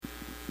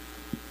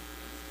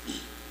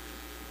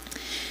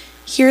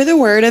Hear the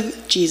word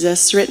of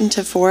Jesus written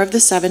to 4 of the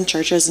 7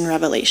 churches in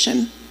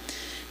Revelation.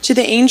 To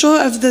the angel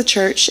of the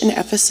church in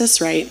Ephesus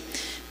write,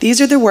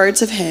 these are the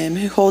words of him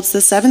who holds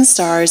the 7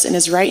 stars in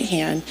his right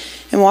hand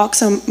and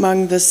walks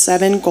among the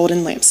 7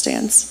 golden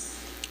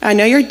lampstands. I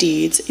know your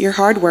deeds, your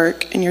hard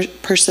work, and your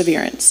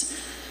perseverance.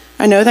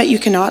 I know that you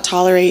cannot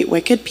tolerate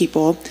wicked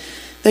people,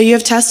 though you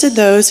have tested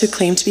those who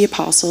claim to be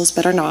apostles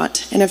but are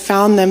not, and have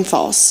found them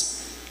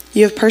false.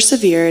 You have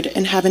persevered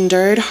and have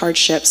endured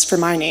hardships for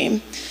my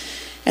name,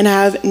 and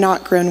have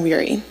not grown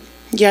weary.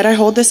 Yet I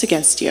hold this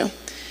against you.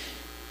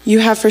 You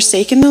have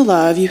forsaken the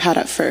love you had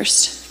at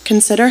first.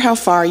 Consider how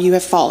far you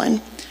have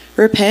fallen.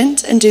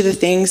 Repent and do the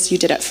things you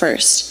did at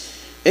first.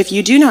 If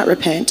you do not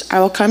repent, I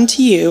will come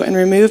to you and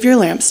remove your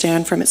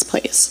lampstand from its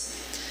place.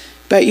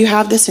 But you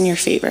have this in your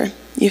favor.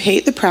 You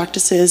hate the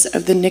practices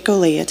of the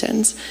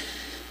Nicolaitans,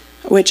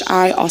 which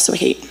I also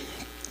hate.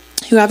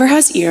 Whoever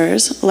has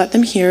ears, let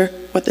them hear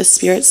what the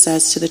Spirit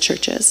says to the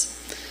churches.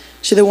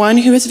 To the one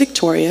who is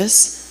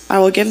victorious, I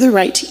will give the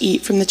right to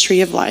eat from the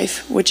tree of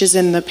life, which is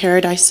in the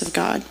paradise of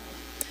God.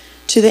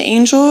 To the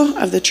angel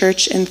of the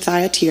church in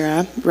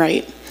Thyatira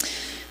write,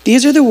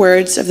 these are the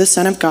words of the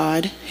Son of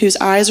God, whose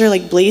eyes are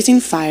like blazing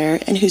fire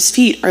and whose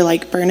feet are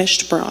like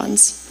burnished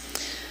bronze.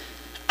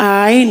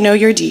 I know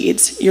your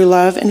deeds, your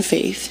love and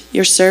faith,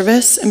 your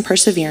service and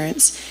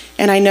perseverance,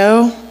 and I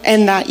know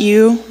that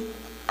you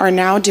are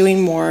now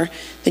doing more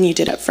than you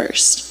did at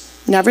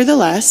first.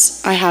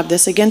 Nevertheless, I have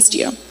this against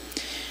you.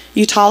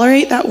 You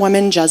tolerate that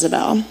woman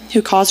Jezebel,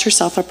 who calls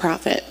herself a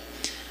prophet.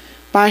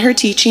 By her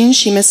teaching,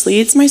 she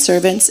misleads my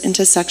servants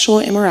into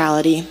sexual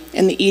immorality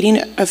and the eating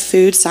of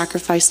food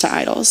sacrificed to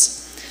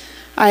idols.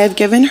 I have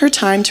given her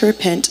time to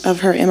repent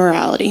of her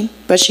immorality,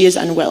 but she is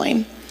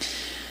unwilling.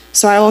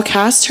 So I will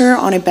cast her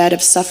on a bed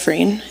of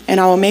suffering, and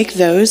I will make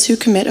those who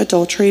commit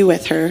adultery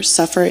with her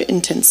suffer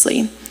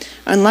intensely,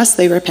 unless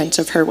they repent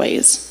of her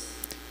ways.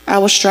 I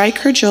will strike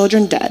her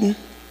children dead.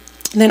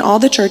 Then all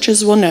the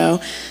churches will know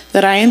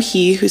that I am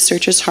he who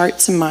searches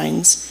hearts and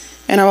minds,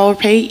 and I will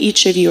repay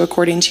each of you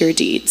according to your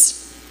deeds.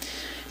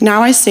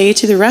 Now I say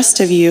to the rest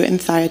of you in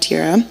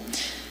Thyatira,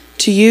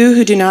 to you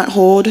who do not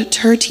hold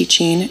to her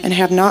teaching and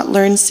have not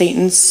learned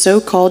Satan's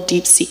so-called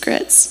deep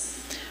secrets,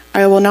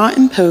 I will not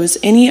impose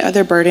any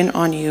other burden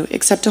on you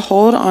except to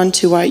hold on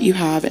to what you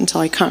have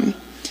until I come.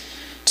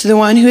 To the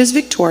one who is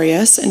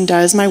victorious and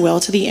does my will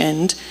to the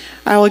end,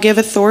 I will give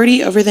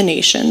authority over the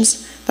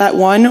nations. That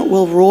one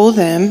will rule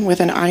them with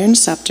an iron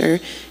scepter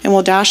and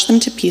will dash them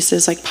to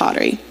pieces like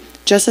pottery,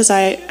 just as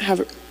I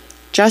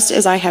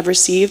have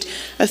received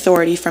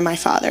authority from my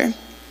Father.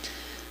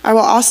 I will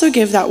also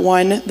give that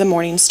one the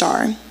morning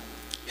star.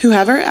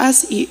 Whoever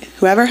has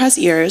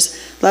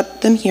ears,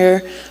 let them hear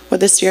what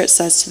the Spirit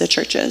says to the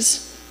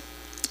churches.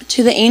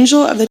 To the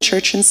angel of the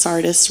church in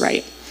Sardis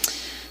write,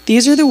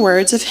 these are the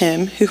words of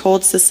him who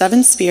holds the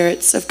 7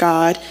 spirits of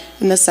God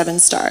and the 7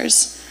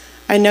 stars.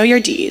 I know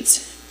your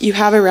deeds. You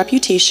have a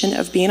reputation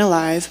of being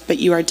alive, but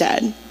you are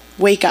dead.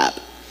 Wake up.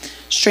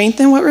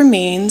 Strengthen what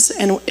remains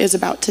and is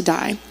about to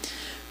die.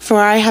 For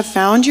I have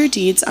found your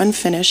deeds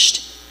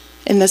unfinished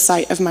in the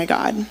sight of my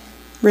God.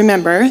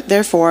 Remember,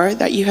 therefore,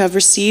 that you have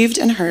received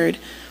and heard.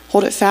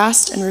 Hold it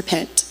fast and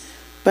repent.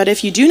 But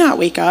if you do not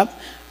wake up,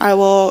 I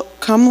will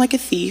come like a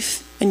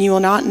thief, and you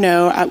will not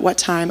know at what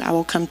time I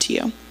will come to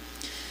you.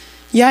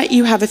 Yet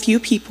you have a few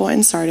people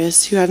in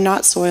Sardis who have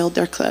not soiled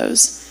their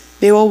clothes.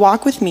 They will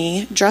walk with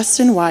me, dressed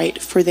in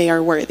white, for they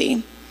are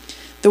worthy.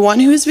 The one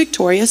who is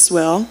victorious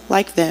will,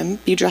 like them,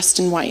 be dressed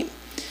in white.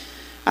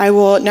 I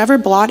will never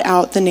blot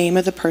out the name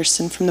of the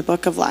person from the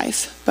book of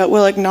life, but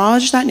will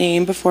acknowledge that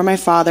name before my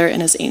Father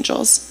and his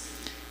angels.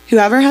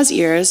 Whoever has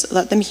ears,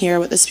 let them hear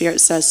what the Spirit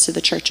says to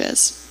the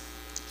churches.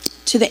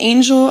 To the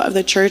angel of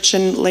the church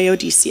in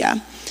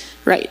Laodicea,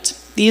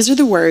 write, these are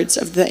the words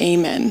of the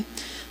Amen,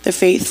 the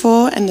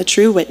faithful and the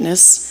true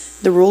witness,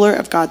 the ruler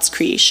of God's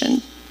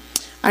creation.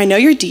 I know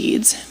your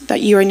deeds, that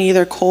you are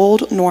neither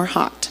cold nor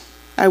hot.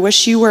 I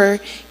wish you were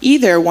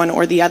either one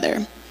or the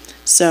other.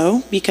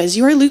 So, because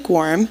you are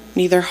lukewarm,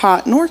 neither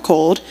hot nor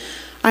cold,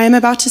 I am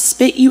about to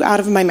spit you out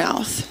of my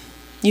mouth.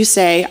 You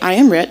say, I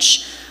am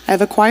rich, I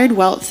have acquired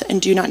wealth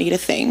and do not need a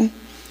thing.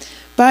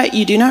 But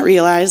you do not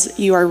realize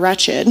you are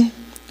wretched,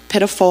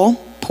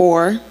 pitiful,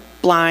 poor,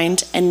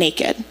 blind, and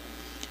naked.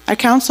 I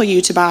counsel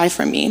you to buy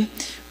from me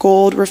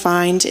gold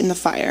refined in the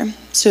fire,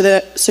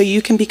 so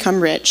you can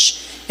become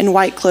rich, and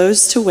white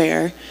clothes to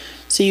wear,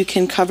 so you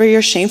can cover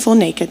your shameful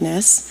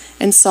nakedness,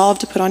 and salve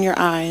to put on your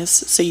eyes,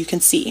 so you can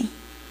see.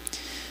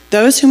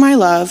 Those whom I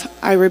love,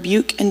 I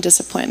rebuke and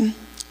discipline.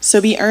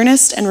 So be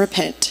earnest and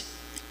repent.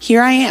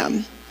 Here I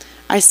am.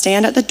 I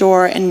stand at the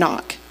door and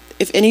knock.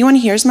 If anyone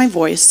hears my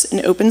voice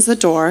and opens the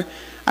door,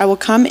 I will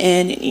come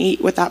in and eat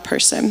with that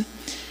person,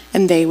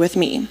 and they with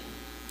me.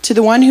 To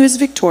the one who is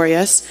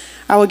victorious,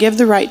 I will give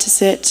the right to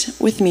sit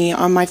with me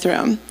on my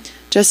throne,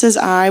 just as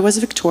I was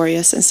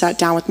victorious and sat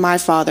down with my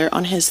Father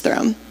on his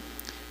throne.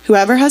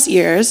 Whoever has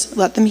ears,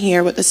 let them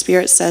hear what the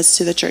Spirit says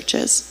to the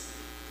churches.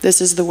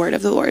 This is the word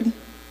of the Lord.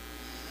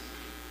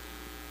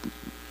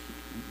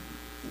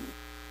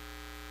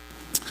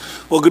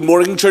 Well, good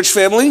morning, church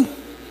family.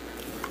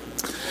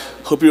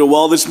 Hope you're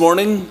well this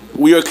morning.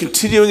 We are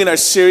continuing in our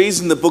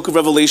series in the book of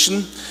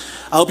Revelation.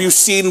 I hope you've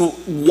seen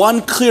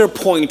one clear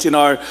point in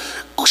our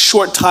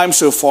short time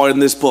so far in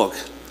this book.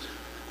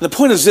 And the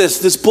point is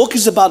this book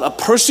is about a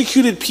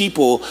persecuted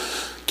people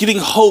getting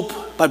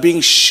hope by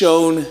being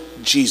shown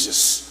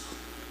Jesus.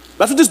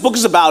 That's what this book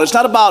is about. It's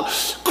not about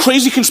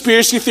crazy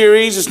conspiracy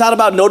theories. It's not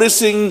about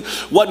noticing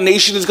what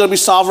nation is going to be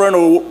sovereign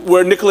or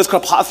where Nicholas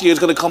Carpathia is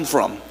going to come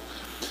from.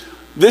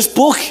 This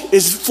book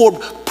is for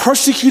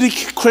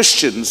persecuted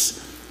Christians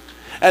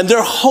and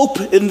their hope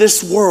in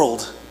this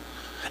world.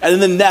 And in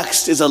the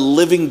next is a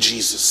living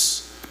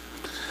Jesus.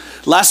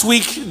 Last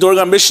week, during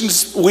our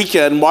missions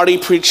weekend, Marty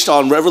preached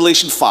on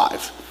Revelation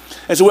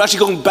 5. And so we're actually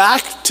going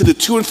back to the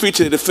 2 and 3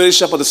 today to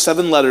finish up on the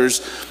 7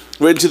 letters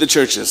written to the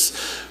churches.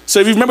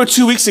 So if you remember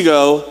 2 weeks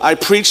ago, I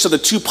preached on the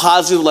 2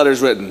 positive letters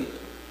written.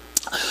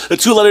 The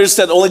 2 letters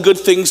said only good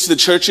things to the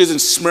churches in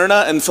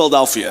Smyrna and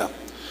Philadelphia.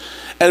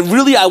 And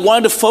really, I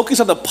wanted to focus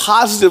on the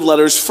positive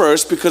letters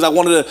first because I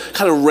wanted to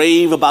kind of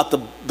rave about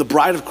the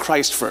bride of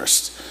Christ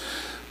first.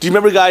 Do you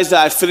remember, guys,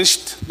 that I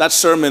finished that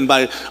sermon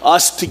by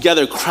us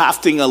together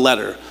crafting a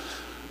letter?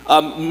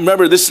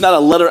 Remember, this is not a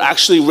letter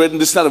actually written.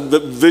 This is not a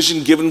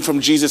vision given from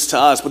Jesus to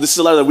us, but this is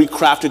a letter that we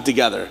crafted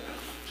together.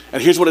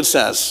 And here's what it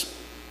says.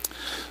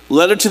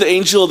 Letter to the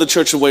angel of the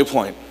church of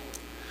Waypoint.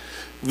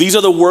 These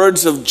are the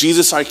words of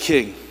Jesus our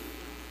King.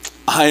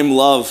 I am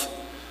love.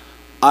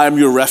 I am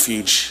your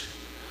refuge.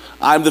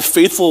 I am the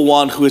faithful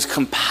one who is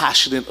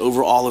compassionate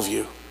over all of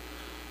you.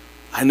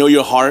 I know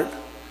your heart.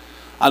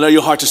 I know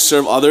your heart to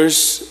serve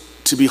others,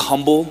 to be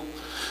humble.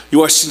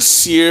 You are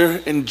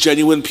sincere and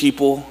genuine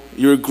people.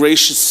 You're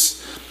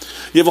gracious.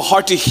 You have a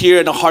heart to hear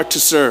and a heart to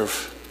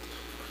serve.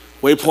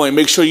 Waypoint,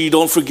 make sure you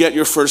don't forget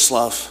your first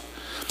love.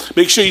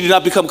 Make sure you do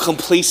not become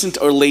complacent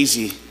or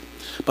lazy,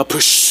 but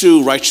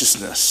pursue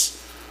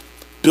righteousness.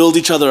 Build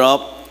each other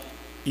up.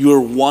 You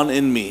are one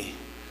in me.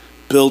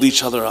 Build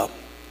each other up.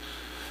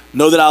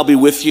 Know that I'll be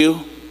with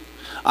you.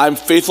 I'm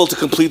faithful to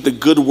complete the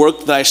good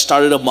work that I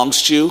started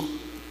amongst you.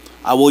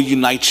 I will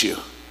unite you.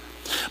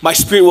 My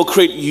spirit will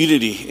create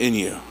unity in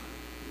you.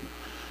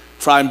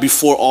 For I am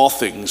before all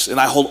things, and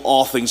I hold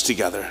all things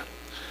together.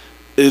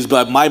 It is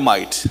by my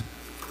might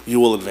you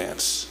will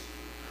advance.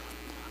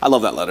 I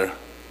love that letter.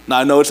 Now,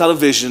 I know it's not a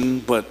vision,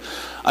 but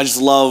I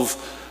just love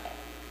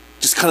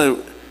just kind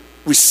of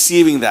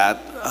receiving that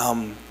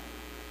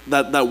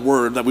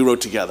word that we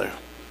wrote together.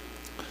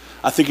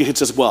 I think it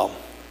hits us well.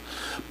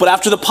 But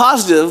after the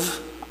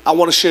positive, I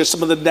want to share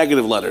some of the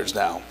negative letters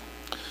now.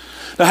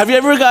 Now, have you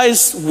ever,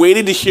 guys,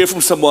 waited to hear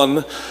from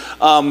someone?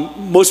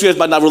 Most of you guys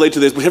might not relate to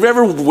this, but have you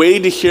ever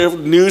waited to hear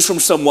news from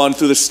someone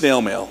through the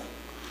snail mail?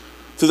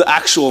 Through the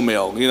actual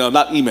mail,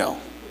 not email.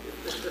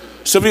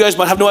 Some of you guys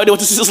might have no idea what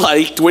this is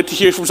like to wait to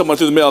hear from someone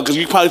through the mail, because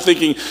you're probably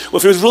thinking, well,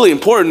 if it was really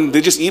important,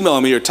 they just email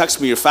me or text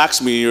me or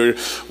fax me or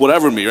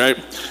whatever me, right?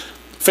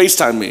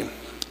 FaceTime me.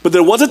 But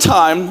there was a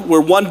time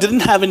where one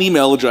didn't have an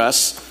email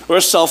address or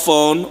a cell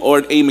phone or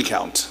an AIM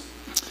account.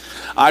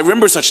 I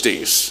remember such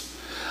days.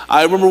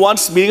 I remember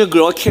once meeting a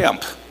girl at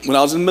camp when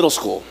I was in middle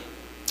school.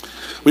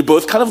 We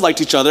both kind of liked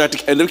each other at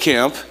the end of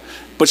camp,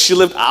 but she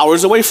lived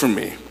hours away from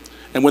me.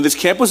 And when this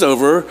camp was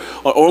over,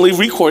 our only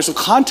recourse of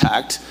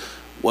contact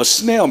was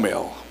snail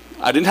mail.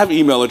 I didn't have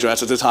email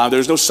address at the time. There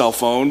was no cell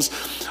phones.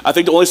 I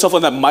think the only cell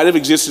phone that might have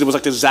existed was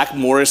like the Zach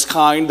Morris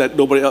kind that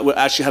nobody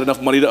actually had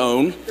enough money to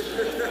own.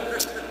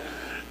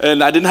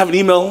 And I didn't have an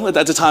email at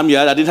the time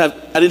yet. I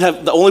didn't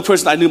have the only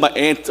person I knew, my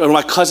aunt or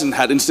my cousin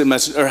had instant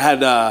message or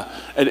had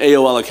an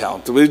AOL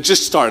account. It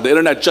just started. The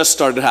internet just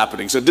started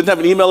happening. So I didn't have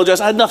an email address.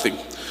 I had nothing.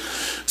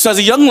 So as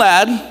a young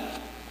lad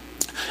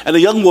and a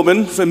young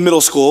woman from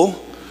middle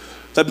school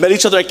that met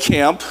each other at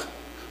camp,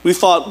 we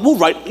thought, we'll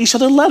write each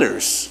other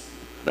letters,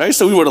 right?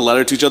 So we wrote a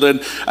letter to each other.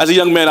 And as a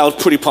young man, I was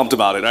pretty pumped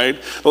about it,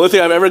 right? The only thing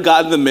I've ever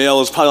gotten in the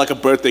mail is probably like a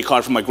birthday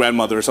card from my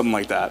grandmother or something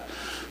like that.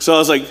 So I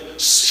was like,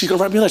 she's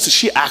gonna write me a letter. So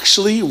she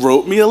actually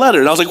wrote me a letter.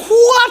 And I was like,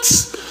 what?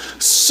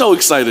 So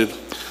excited.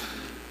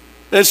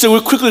 And so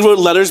we quickly wrote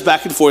letters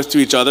back and forth to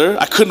each other.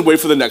 I couldn't wait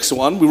for the next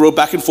one. We wrote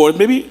back and forth.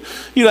 Maybe,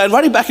 and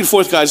writing back and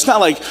forth, guys, it's not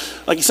like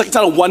it's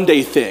not a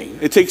one-day thing.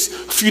 It takes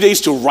a few days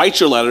to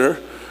write your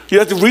letter. You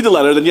have to read the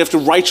letter, then you have to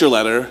write your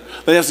letter.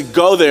 Then you have to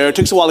go there. It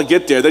takes a while to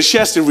get there. Then she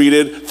has to read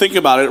it, think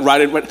about it,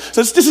 write it.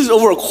 So this is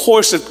over a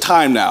course of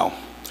time now.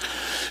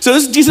 So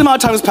this decent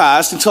amount of time has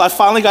passed until I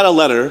finally got a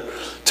letter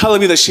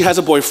telling me that she has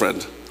a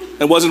boyfriend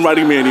and wasn't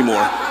writing me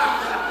anymore.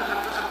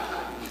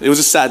 It was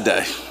a sad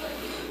day.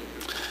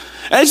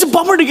 And it's a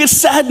bummer to get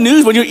sad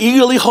news when you're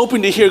eagerly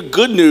hoping to hear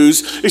good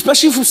news,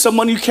 especially from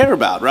someone you care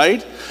about,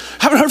 right?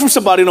 Haven't heard from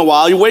somebody in a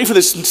while. You wait for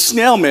this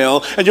snail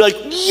mail, and you're like,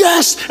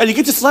 yes! And you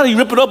get this letter, you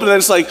rip it open, and then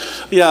it's like,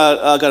 yeah,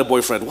 I got a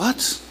boyfriend.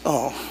 What?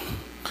 Oh.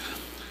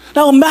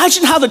 Now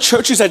imagine how the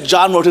churches that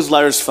John wrote his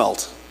letters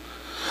felt.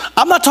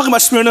 I'm not talking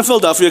about Smyrna and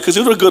Philadelphia because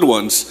those were good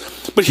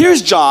ones. But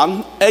here's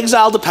John,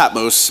 exiled to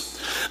Patmos,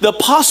 the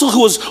apostle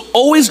who has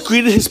always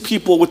greeted his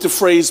people with the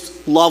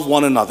phrase, love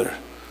one another.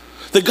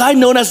 The guy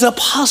known as the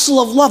apostle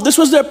of love. This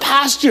was their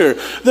pastor,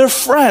 their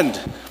friend.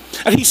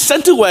 And he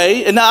sent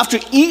away, and now after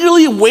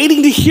eagerly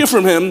waiting to hear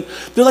from him,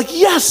 they're like,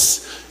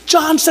 yes,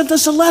 John sent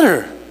us a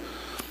letter.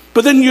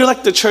 But then you're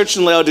like the church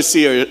in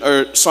Laodicea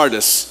or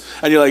Sardis,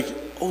 and you're like,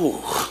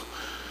 oh,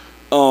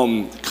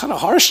 kind of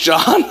harsh,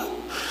 John.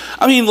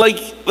 I mean, like,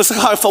 that's like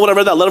how I felt when I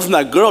read that letter from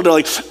that girl. They're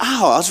like,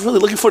 ow, I was really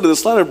looking forward to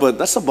this letter, but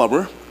that's a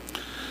bummer.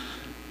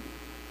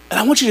 And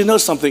I want you to know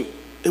something.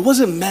 It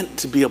wasn't meant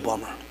to be a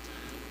bummer.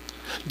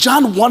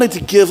 John wanted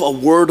to give a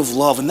word of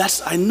love, and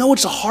I know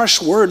it's a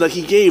harsh word that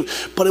he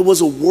gave, but it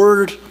was a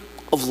word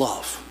of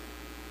love.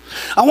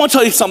 I want to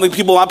tell you something,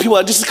 people,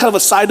 this is kind of a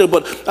side note,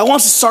 but I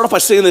want to start off by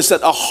saying this,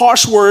 that a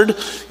harsh word,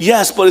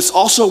 yes, but it's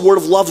also a word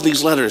of love in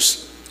these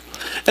letters.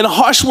 And a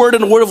harsh word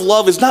and a word of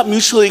love is not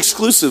mutually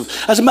exclusive.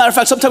 As a matter of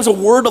fact, sometimes a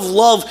word of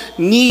love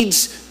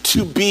needs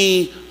to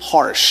be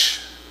harsh.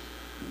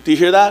 Do you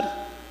hear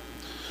that?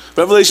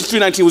 Revelation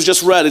 3:19 was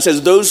just read. It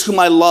says, those whom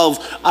I love,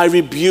 I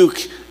rebuke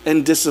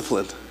and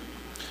discipline.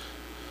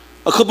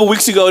 A couple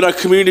weeks ago in our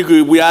community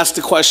group, we asked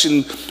the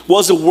question, what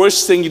was the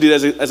worst thing you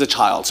did as a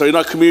child? So in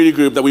our community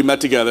group that we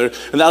met together,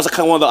 and that was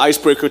kind of one of the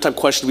icebreaker type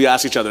questions we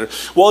asked each other.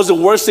 What was the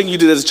worst thing you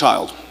did as a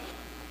child?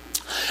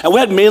 And we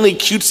had mainly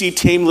cutesy,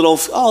 tame little,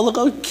 oh, look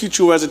how cute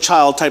you were as a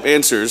child type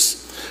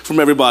answers from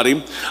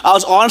everybody. I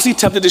was honestly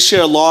tempted to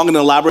share a long and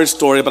elaborate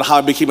story about how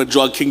I became a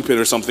drug kingpin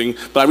or something,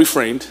 but I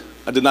refrained.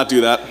 I did not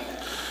do that.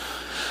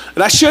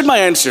 And I shared my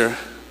answer.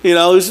 You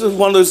know, it was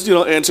one of those,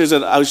 answers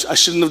that I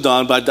shouldn't have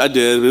done, but I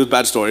did. It was a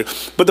bad story.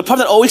 But the part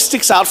that always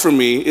sticks out for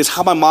me is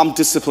how my mom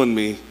disciplined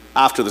me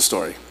after the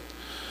story.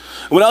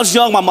 When I was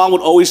young, my mom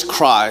would always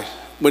cry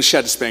when she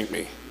had to spank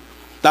me.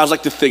 That was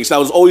like the thing. So that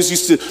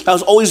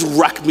was always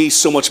wreck me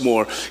so much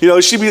more.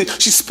 She'd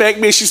spank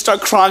me, she'd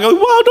start crying. I'm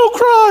like, wow, don't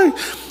cry.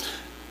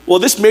 Well,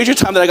 this major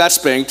time that I got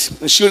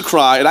spanked, and she would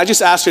cry, and I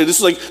just asked her,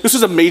 this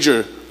was a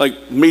major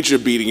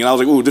beating, and I was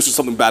like, ooh, this is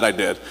something bad I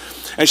did.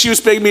 And she would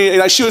spank me,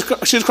 and she was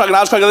crying, and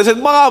I was crying, and I said,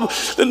 Mom,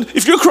 then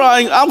if you're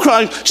crying, I'm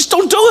crying, just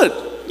don't do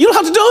it. You don't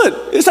have to do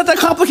it. It's not that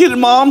complicated,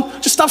 Mom.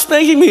 Just stop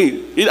spanking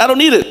me. I don't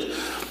need it.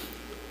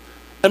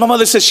 And my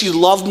mother said she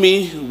loved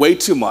me way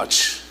too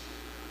much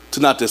to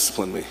not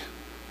discipline me.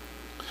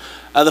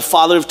 As the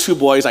father of two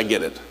boys, I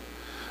get it.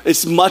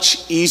 It's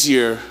much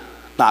easier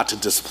not to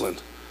discipline.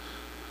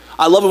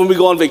 I love it when we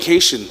go on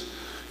vacation.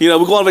 We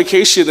go on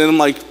vacation and I'm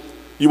like,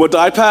 you want the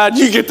iPad?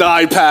 You get the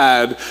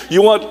iPad.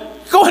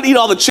 Go ahead and eat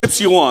all the chips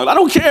you want. I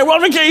don't care, we're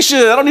on vacation.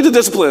 I don't need to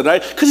discipline,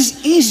 right? Because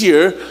it's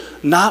easier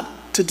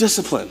not to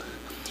discipline.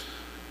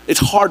 It's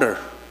harder.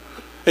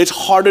 It's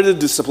harder to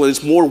discipline.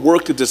 It's more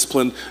work to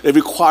discipline. It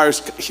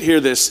requires, hear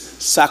this,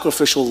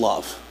 sacrificial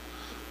love.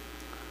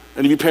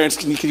 And if you parents,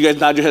 can you guys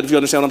nod your head if you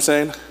understand what I'm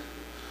saying?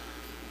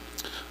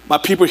 My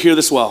people hear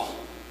this well.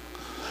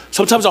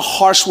 Sometimes a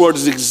harsh word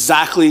is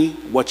exactly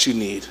what you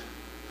need.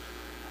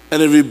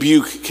 And a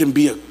rebuke can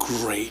be a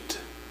great,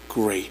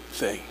 great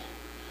thing.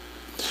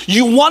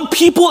 You want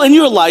people in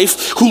your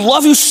life who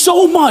love you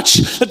so much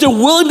that they're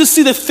willing to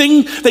see the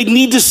thing they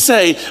need to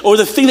say or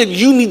the thing that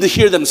you need to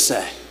hear them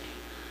say.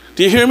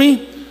 Do you hear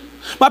me?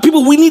 My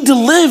people, we need to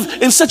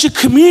live in such a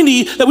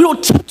community that we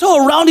don't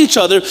tiptoe around each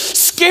other,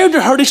 scared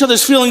to hurt each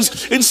other's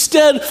feelings.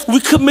 Instead, we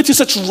commit to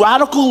such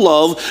radical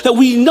love that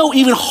we know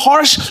even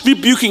harsh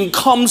rebuking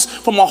comes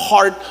from a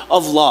heart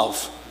of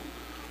love.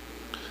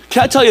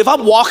 Can I tell you, if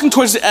I'm walking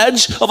towards the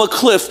edge of a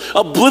cliff,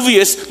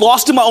 oblivious,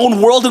 lost in my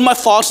own world and my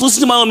thoughts,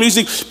 listening to my own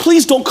music,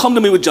 please don't come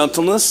to me with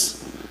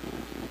gentleness.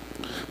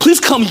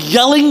 Please come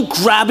yelling,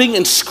 grabbing,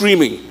 and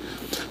screaming.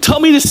 Tell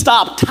me to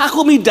stop.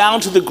 Tackle me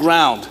down to the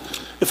ground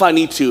if I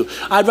need to.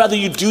 I'd rather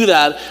you do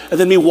that and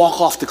then me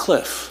walk off the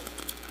cliff.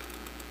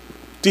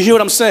 Do you hear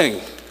what I'm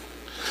saying?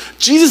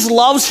 Jesus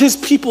loves his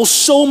people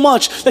so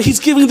much that he's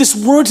giving this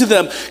word to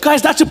them.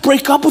 Guys, not to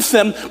break up with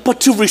them,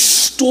 but to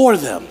restore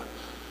them.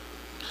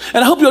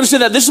 And I hope you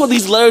understand that this is what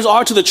these letters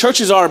are to the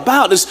churches are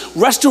about, is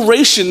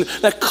restoration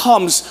that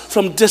comes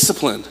from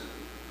discipline.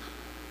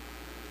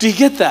 Do you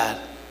get that?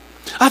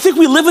 I think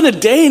we live in a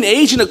day and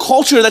age in a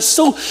culture that's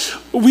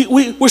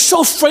we're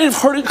so afraid of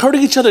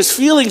hurting each other's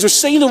feelings or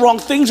saying the wrong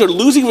things or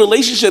losing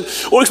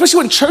relationships, or especially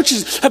when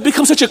churches have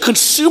become such a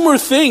consumer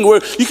thing where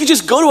you can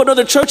just go to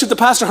another church if the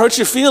pastor hurts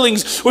your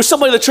feelings or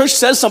somebody in the church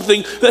says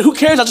something that who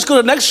cares, I'll just go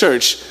to the next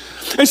church.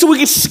 And so we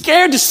get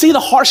scared to say the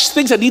harsh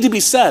things that need to be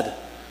said.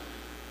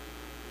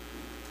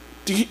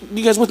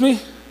 You guys with me?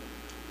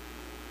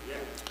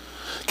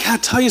 Can I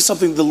tell you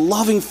something? The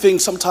loving thing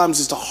sometimes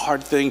is the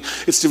hard thing.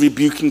 It's the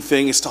rebuking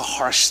thing. It's the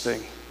harsh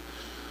thing.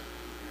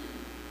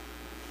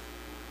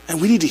 And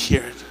we need to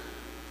hear it.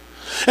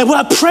 And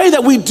what I pray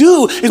that we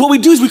do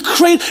is we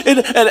create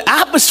an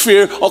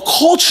atmosphere, a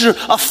culture,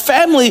 a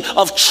family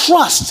of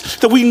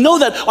trust, that we know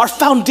that our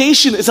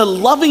foundation is a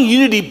loving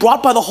unity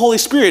brought by the Holy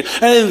Spirit.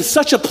 And in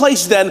such a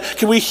place then,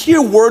 can we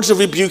hear words of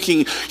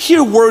rebuking,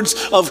 hear words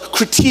of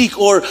critique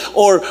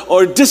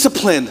or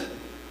discipline,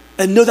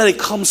 and know that it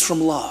comes from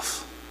love.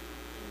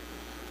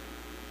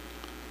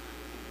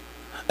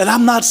 And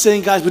I'm not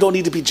saying, guys, we don't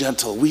need to be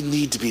gentle. We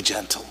need to be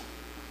gentle.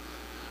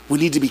 We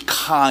need to be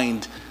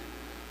kind.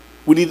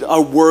 We need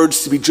our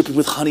words to be dripping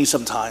with honey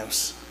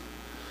sometimes.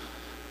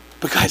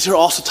 But guys, there are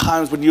also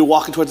times when you're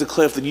walking towards the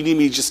cliff that you need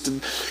me just to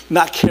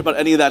not care about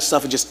any of that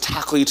stuff and just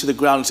tackle you to the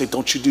ground and say,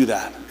 don't you do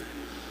that.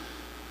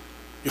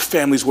 Your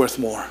family's worth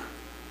more.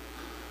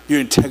 Your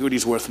integrity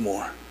is worth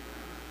more.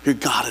 Your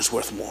God is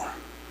worth more.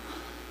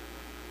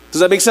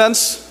 Does that make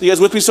sense? You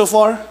guys with me so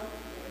far?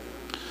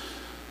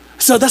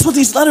 So that's what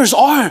these letters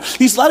are.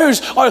 These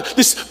letters are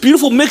this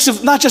beautiful mix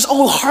of not just,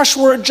 oh, harsh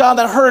word, John,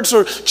 that hurts,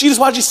 or Jesus,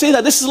 why'd you say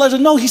that? This is a letter.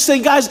 No, he's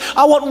saying, guys,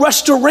 I want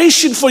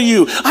restoration for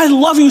you. I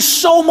love you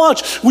so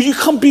much. Will you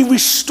come be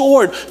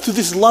restored through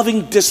this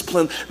loving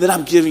discipline that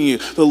I'm giving you?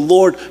 The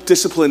Lord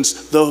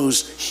disciplines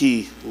those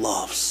he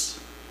loves.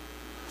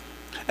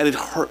 And it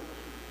hurt.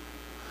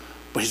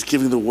 But he's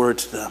giving the word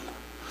to them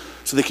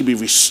so they can be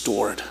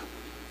restored.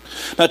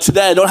 Now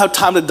today, I don't have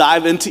time to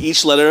dive into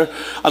each letter.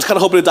 I was kind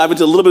of hoping to dive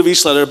into a little bit of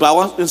each letter,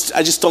 but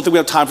I just don't think we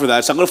have time for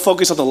that. So I'm going to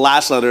focus on the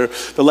last letter,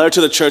 the letter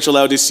to the church of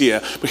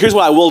Laodicea. But here's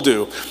what I will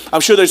do. I'm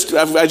sure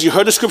as you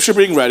heard the scripture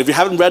being read, if you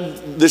haven't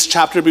read this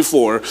chapter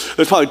before,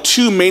 there's probably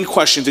two main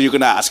questions that you're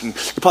going to ask. You're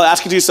probably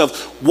asking to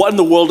yourself, what in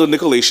the world are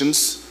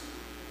Nicolaitans?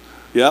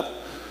 Yep.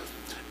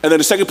 And then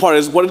the second part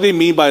is, what do they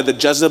mean by the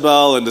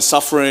Jezebel and the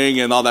suffering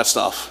and all that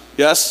stuff?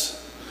 Yes?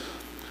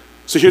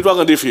 So here's what I'm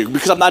going to do for you.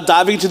 Because I'm not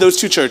diving into those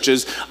two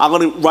churches, I'm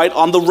going to write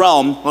on the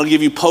realm. I'm going to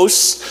give you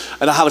posts,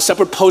 and I'll have a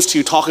separate post to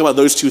you talking about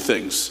those two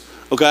things.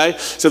 Okay?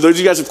 So if those of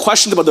you guys have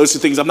questions about those two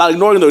things, I'm not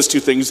ignoring those two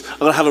things. I'm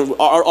going to have an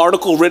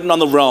article written on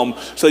the realm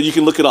so that you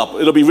can look it up.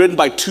 It'll be written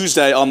by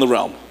Tuesday on the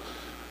realm.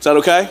 Is that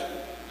okay?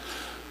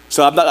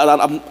 So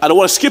I don't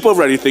want to skip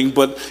over anything,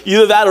 but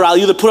either that or I'll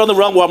either put on the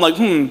realm where I'm like,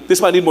 this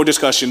might need more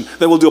discussion.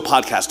 Then we'll do a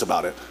podcast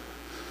about it.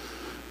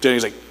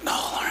 Danny's like, no,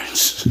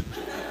 Lawrence.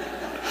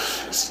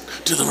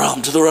 To the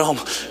realm.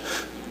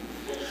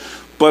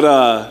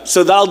 But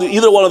so that'll do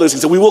either one of those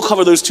things. So we will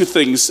cover those two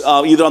things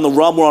either on the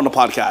realm or on the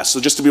podcast. So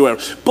just to be aware.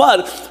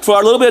 But for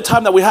our little bit of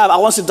time that we have, I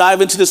want us to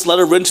dive into this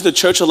letter written to the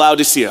church of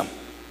Laodicea.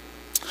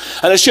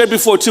 And I shared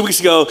before 2 weeks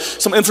ago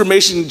some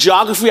information.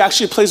 Geography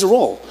actually plays a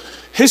role.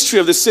 History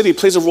of the city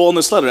plays a role in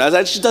this letter, as it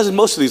actually does in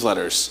most of these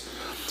letters.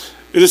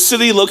 It is a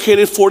city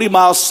located 40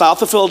 miles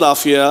south of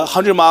Philadelphia,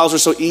 100 miles or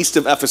so east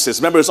of Ephesus.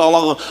 Remember, it's all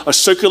along a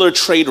circular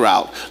trade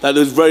route that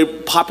is very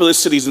popular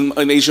cities in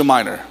Asia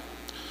Minor.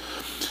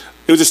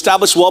 It was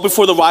established well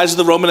before the rise of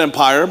the Roman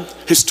Empire.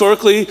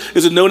 Historically, it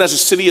is known as a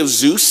city of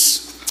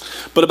Zeus.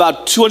 But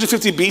about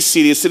 250 BC,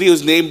 the city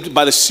was named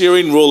by the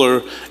Syrian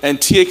ruler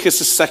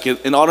Antiochus II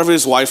in honor of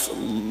his wife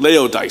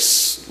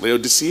Laodice,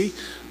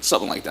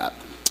 something like that.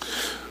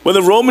 When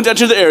the Romans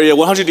entered the area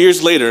 100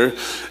 years later,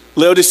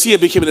 Laodicea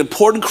became an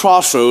important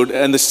crossroad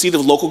and the seat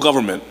of local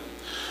government.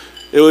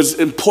 It was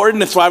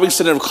important and thriving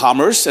center of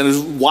commerce, and it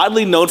was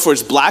widely known for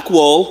its black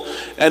wool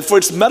and for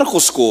its medical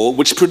school,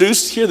 which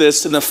produced, hear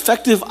this, an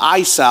effective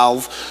eye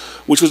salve,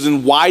 which was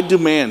in wide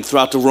demand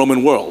throughout the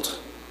Roman world.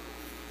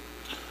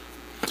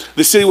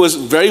 The city was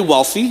very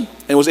wealthy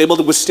and was able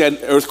to withstand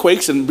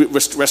earthquakes and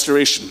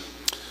restoration.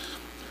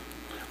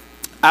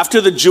 After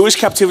the Jewish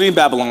captivity in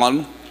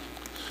Babylon,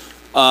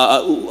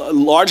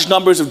 large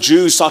numbers of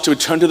Jews sought to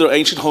return to their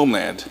ancient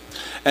homeland.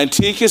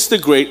 Antiochus the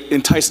Great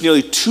enticed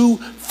nearly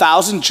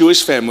 2,000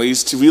 Jewish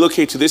families to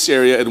relocate to this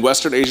area in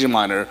Western Asia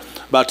Minor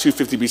about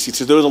 250 BC.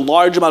 So there was a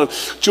large amount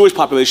of Jewish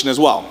population as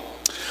well.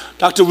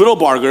 Dr.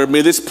 Riddlebarger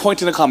made this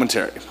point in a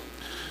commentary.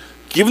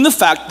 Given the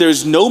fact there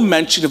is no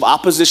mention of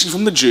opposition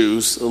from the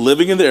Jews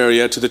living in the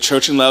area to the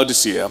church in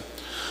Laodicea,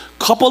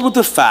 coupled with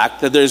the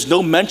fact that there is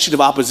no mention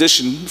of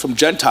opposition from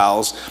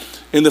Gentiles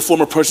in the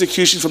form of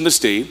persecution from the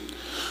state,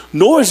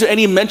 nor is there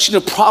any mention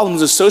of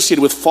problems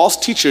associated with false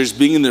teachers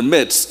being in their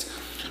midst,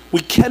 we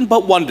can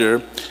but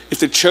wonder if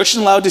the church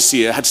in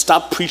Laodicea had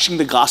stopped preaching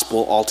the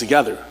gospel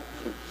altogether.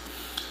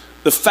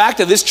 The fact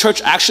that this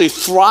church actually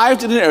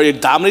thrived in an area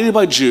dominated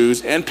by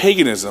Jews and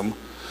paganism,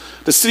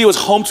 the city was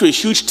home to a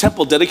huge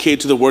temple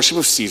dedicated to the worship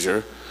of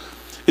Caesar,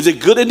 is a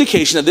good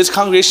indication that this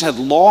congregation had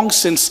long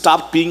since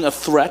stopped being a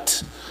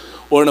threat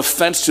or an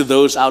offense to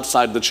those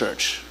outside the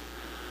church.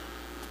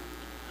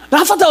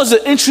 Now I thought that was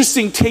an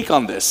interesting take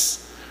on this.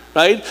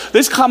 Right?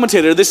 This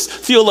commentator, this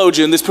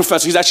theologian, this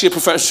professor, he's actually a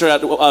professor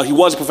he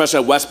was a professor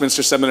at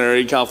Westminster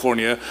Seminary in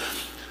California,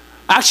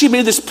 actually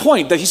made this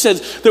point that he said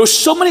there were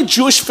so many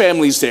Jewish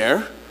families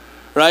there,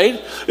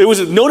 right? It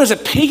was known as a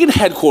pagan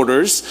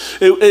headquarters.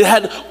 It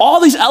had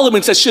all these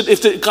elements that should,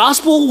 if the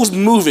gospel was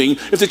moving,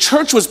 if the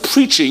church was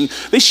preaching,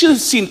 they should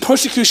have seen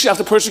persecution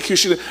after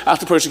persecution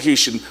after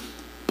persecution,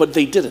 but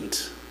they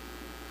didn't.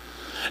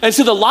 And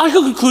so the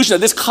logical conclusion that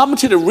this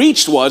commentator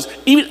reached was,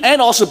 even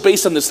and also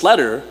based on this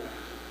letter,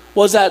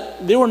 was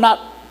that they were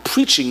not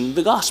preaching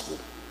the gospel.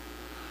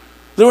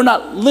 They were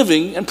not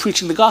living and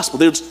preaching the gospel.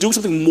 They were doing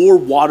something more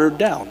watered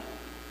down.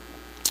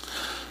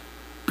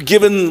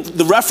 Given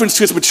the reference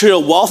to its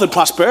material wealth and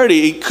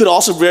prosperity, it could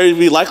also very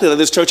be likely that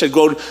this church had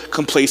grown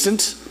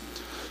complacent,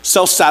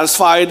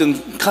 self-satisfied, and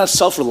kind of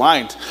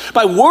self-reliant.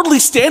 By worldly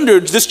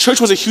standards, this church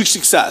was a huge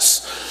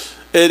success.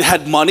 It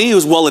had money, it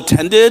was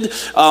well-attended,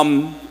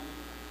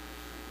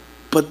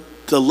 but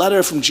the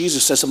letter from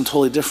Jesus says something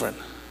totally different.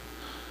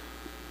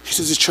 He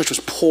says this church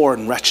was poor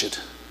and wretched.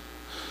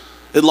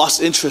 It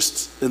lost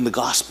interest in the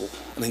gospel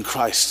and in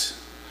Christ.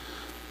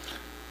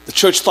 The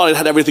church thought it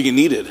had everything it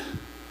needed,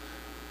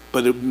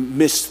 but it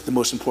missed the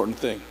most important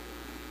thing.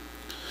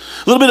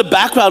 A little bit of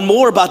background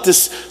more about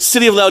this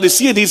city of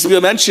Laodicea needs to be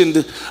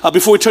mentioned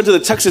before we turn to the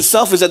text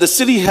itself, is that the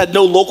city had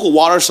no local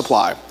water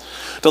supply.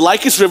 The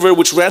Lycus River,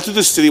 which ran through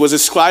the city, was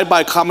described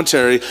by a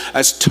commentary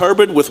as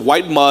turbid with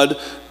white mud,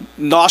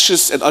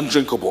 nauseous and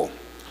undrinkable.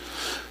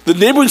 The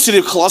neighboring city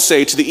of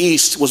Colossae to the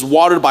east was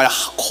watered by a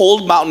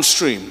cold mountain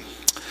stream.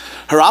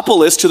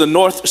 Hierapolis to the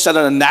north sat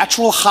on a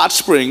natural hot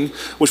spring,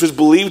 which was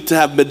believed to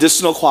have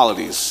medicinal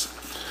qualities.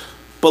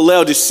 But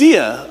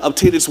Laodicea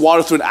obtained its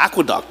water through an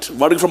aqueduct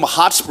running from a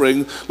hot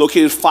spring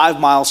located 5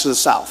 miles to the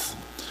south.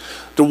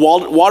 The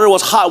water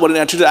was hot when it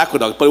entered the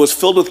aqueduct, but it was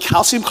filled with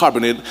calcium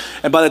carbonate,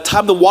 and by the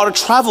time the water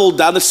traveled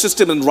down the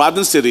system and arrived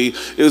in the city,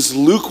 it was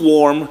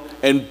lukewarm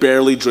and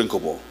barely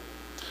drinkable.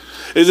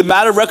 It is a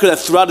matter of record that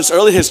throughout its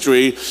early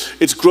history,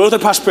 its growth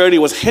and prosperity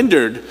was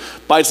hindered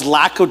by its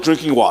lack of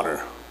drinking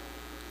water,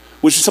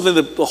 which is something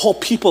that the whole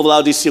people of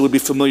Laodicea would be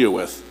familiar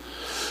with.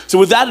 So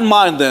with that in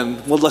mind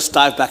then, well, let's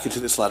dive back into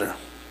this letter.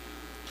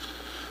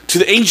 To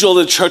the angel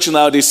of the church in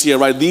Laodicea,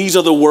 right, these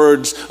are the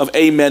words of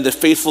Amen, the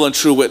faithful and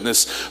true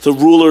witness, the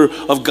ruler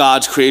of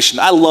God's creation.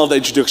 I love the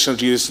introduction of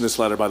Jesus in this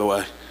letter, by the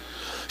way.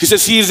 He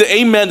says, he is the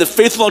Amen, the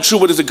faithful and true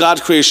witness of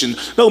God's creation.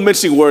 No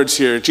mincing words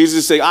here. Jesus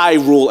is saying, I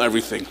rule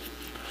everything.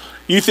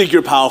 You think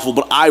you're powerful,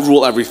 but I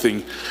rule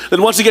everything.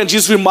 Then once again,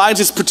 Jesus reminds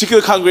his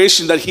particular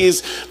congregation that he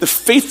is the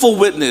faithful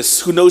witness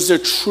who knows their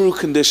true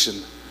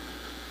condition.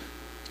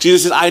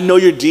 Jesus says, I know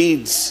your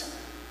deeds,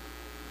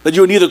 that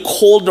you are neither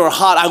cold nor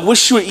hot. I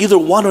wish you were either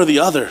one or the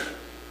other.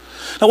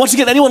 Now, once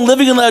again, anyone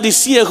living in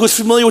Laodicea who is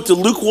familiar with the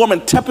lukewarm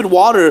and tepid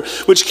water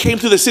which came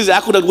through the city's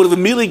aqueduct would have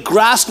immediately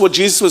grasped what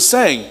Jesus was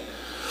saying.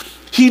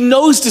 He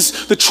knows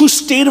the true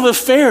state of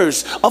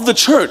affairs of the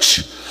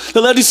church. The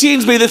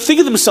Laodiceans may think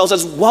of themselves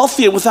as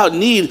wealthy and without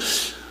need,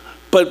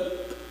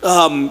 but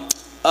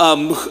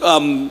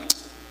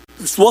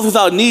wealth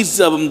without needs,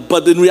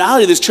 but in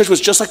reality, this church was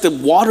just like the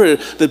water,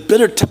 the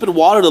bitter, tepid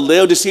water the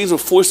Laodiceans were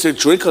forced to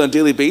drink on a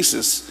daily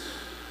basis.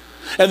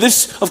 And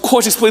this, of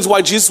course, explains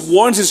why Jesus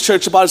warns his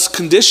church about its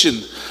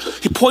condition.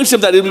 He points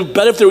out that it would be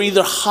better if they were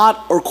either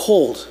hot or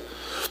cold.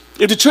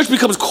 If the church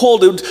becomes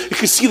cold, it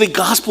could see the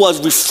gospel as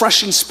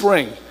refreshing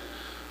spring,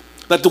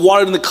 like the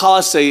water in the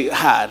Colossae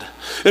had.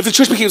 If the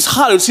church becomes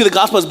hot, it would see the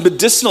gospel as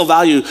medicinal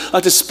value,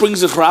 like the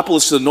springs of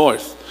Hierapolis to the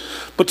north.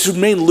 But to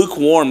remain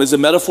lukewarm is a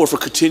metaphor for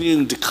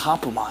continuing to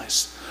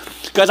compromise.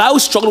 Guys, I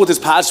always struggled with this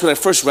passage when I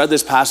first read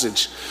this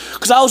passage,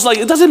 because I was like,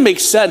 it doesn't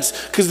make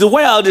sense, because the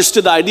way I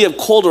understood the idea of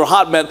cold or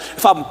hot meant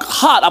if I'm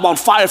hot, I'm on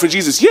fire for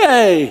Jesus,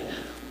 yay!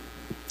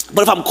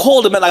 But if I'm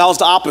cold, it meant like I was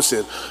the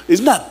opposite.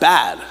 Isn't that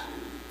bad,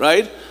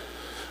 right?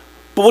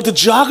 But what the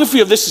geography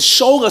of this is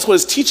showing us, what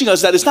it's teaching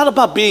us, that it's not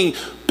about being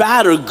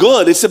bad or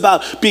good, it's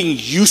about being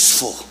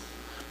useful,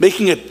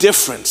 making a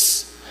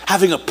difference,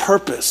 having a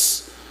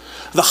purpose.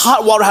 The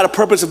hot water had a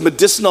purpose of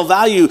medicinal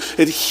value.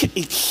 It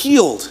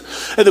healed.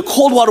 And the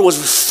cold water was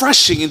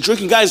refreshing and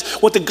drinking. Guys,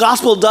 what the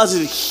gospel does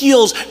is it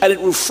heals and it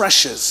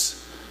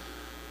refreshes.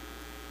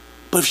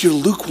 But if you're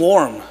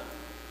lukewarm,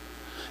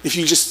 if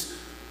you just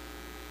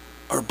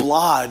are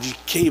blah, you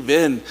cave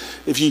in,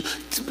 if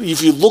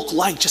you look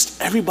like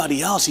just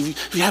everybody else,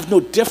 if you have no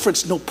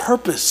difference, no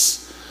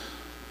purpose,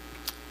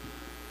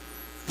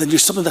 then you're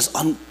something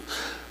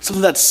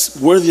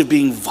that's worthy of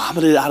being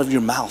vomited out of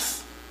your mouth.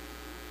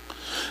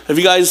 Have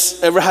you guys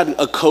ever had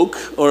a Coke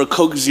or a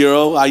Coke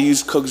Zero? I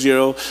use Coke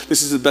Zero.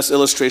 This is the best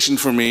illustration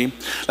for me.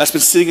 That's been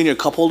sitting in your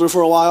cup holder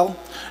for a while,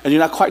 and you're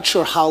not quite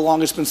sure how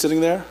long it's been sitting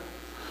there.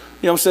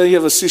 You know what I'm saying? You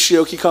have a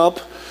Sushioki cup,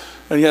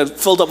 and you have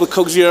filled up with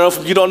Coke Zero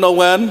from you don't know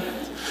when,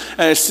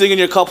 and it's sitting in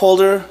your cup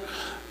holder,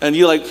 and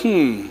you're like,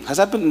 has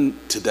that been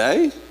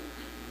today?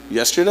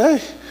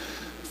 Yesterday?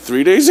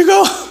 3 days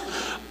ago?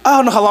 I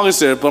don't know how long it's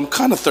there, but I'm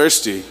kind of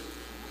thirsty.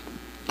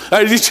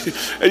 And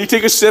you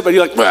take a sip, and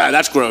you're like,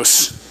 that's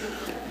gross.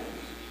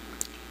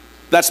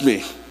 That's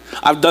me.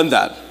 I've done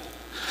that.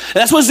 And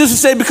that's what this is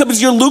saying, because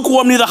you're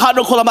lukewarm, neither hot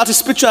nor cold, I'm about to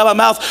spit you out of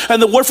my mouth.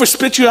 And the word for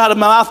spit you out of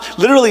my mouth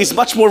literally is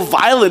much more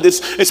violent.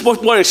 It's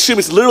much more extreme.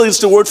 It's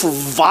the word for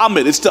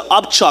vomit. It's to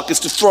upchuck. It's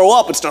to throw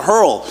up. It's to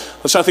hurl.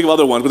 Let's try to think of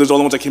other ones, but there's the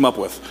only ones I came up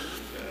with.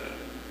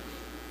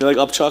 You like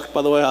upchuck,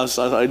 by the way?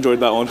 I enjoyed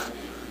that one.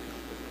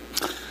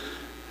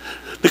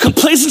 The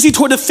complacency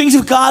toward the things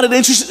of God and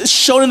interest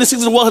shown in the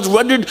things of the world has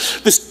rendered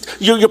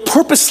you're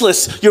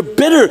purposeless, you're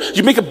bitter,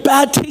 you make a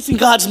bad taste in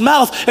God's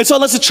mouth. And so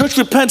unless the church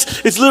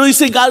repents, it's literally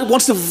saying God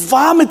wants to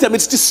vomit them.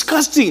 It's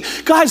disgusting.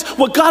 Guys,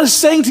 what God is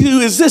saying to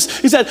you is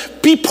this, is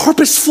that be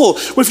purposeful.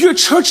 If you're a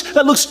church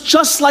that looks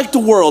just like the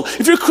world,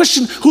 if you're a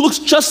Christian who looks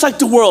just like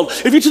the world,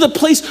 if you're to the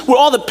place where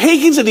all the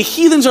pagans and the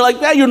heathens are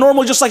like, you're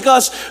normal just like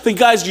us, then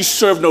guys, you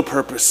serve no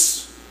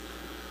purpose.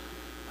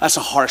 That's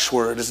a harsh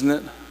word, isn't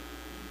it?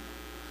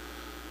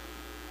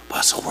 But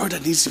it's a word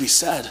that needs to be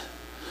said.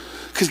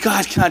 Because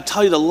guys, can I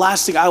tell you, the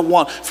last thing I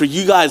want for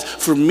you guys,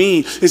 for me,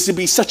 is to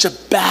be such a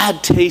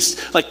bad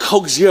taste like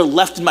Coke Zero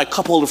left in my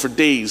cup holder for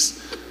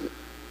days.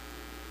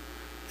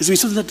 is to be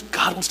something that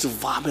God wants to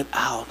vomit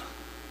out.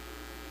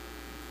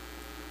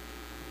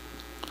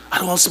 I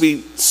don't want us to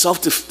be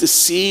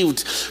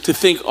self-deceived to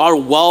think our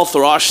wealth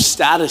or our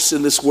status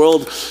in this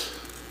world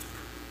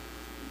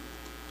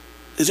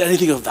is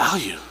anything of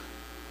value.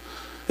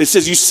 It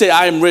says, you say,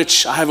 I am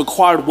rich, I have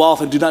acquired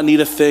wealth, and do not need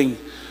a thing.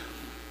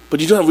 But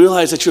you don't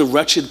realize that you're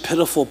wretched,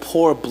 pitiful,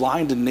 poor,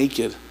 blind, and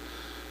naked.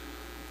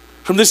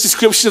 From this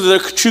description of their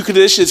true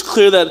condition, it's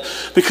clear that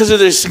because of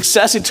their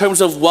success in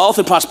terms of wealth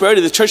and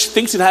prosperity, the church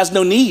thinks it has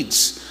no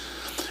needs.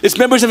 Its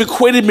members have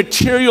equated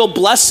material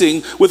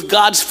blessing with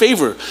God's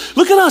favor.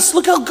 Look at us.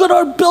 Look how good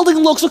our building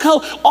looks. Look how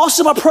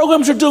awesome our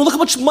programs are doing. Look how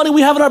much money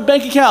we have in our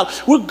bank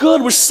account. We're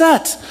good. We're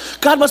set.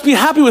 God must be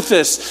happy with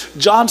this.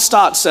 John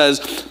Stott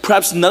says,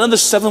 perhaps none of the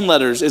 7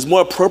 letters is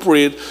more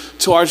appropriate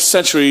to our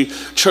century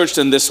church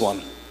than this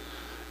one.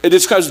 It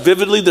describes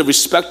vividly the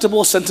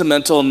respectable,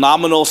 sentimental,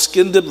 nominal,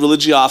 skin-deep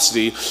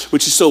religiosity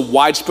which is so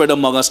widespread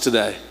among us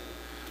today.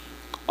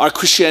 Our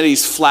Christianity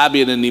is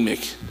flabby and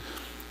anemic.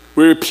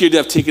 We appear to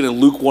have taken a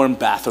lukewarm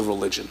bath of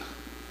religion.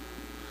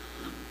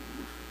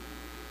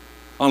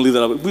 I want to leave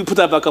that up. Can we put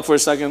that back up for a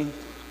second?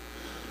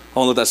 I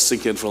want to let that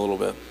sink in for a little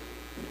bit.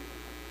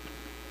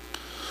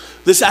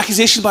 This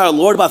accusation by our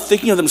Lord about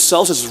thinking of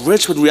themselves as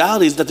rich when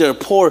reality is that they are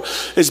poor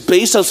is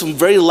based on some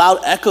very loud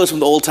echoes from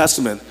the Old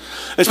Testament.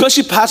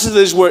 Especially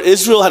passages where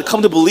Israel had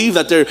come to believe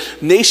that their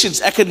nation's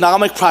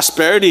economic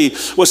prosperity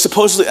was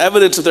supposedly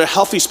evidence of their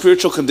healthy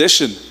spiritual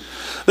condition.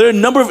 There are a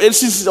number of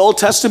instances in the Old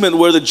Testament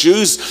where the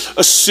Jews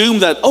assume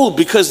that,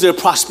 because they're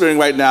prospering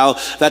right now,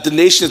 that the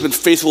nation has been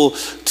faithful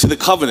to the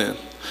covenant.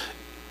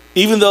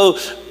 Even though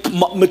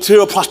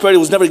material prosperity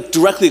was never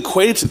directly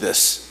equated to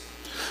this.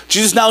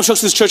 Jesus now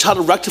instructs this church how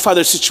to rectify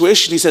their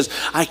situation. He says,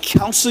 I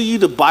counsel you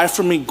to buy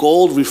from me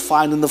gold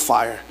refined in the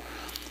fire,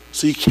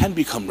 so you can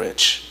become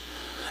rich.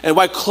 And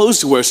white clothes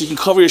to wear, so you can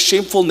cover your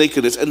shameful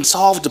nakedness, and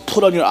salve to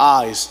put on your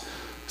eyes,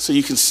 so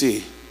you can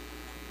see.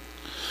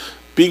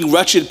 Being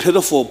wretched,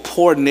 pitiful,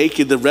 poor,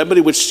 naked, the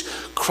remedy which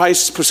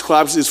Christ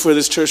prescribes is for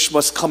this church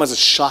must come as a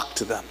shock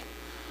to them.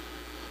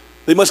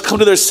 They must come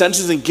to their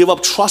senses and give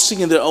up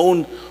trusting in their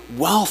own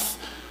wealth,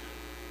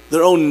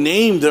 their own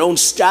name, their own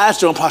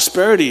status, their own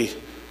prosperity.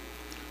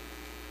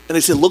 And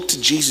they say, look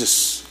to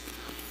Jesus.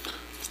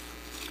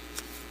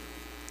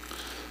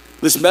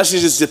 This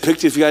message is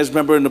depicted, if you guys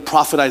remember, in the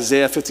prophet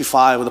Isaiah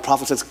 55, where the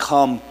prophet says,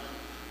 come,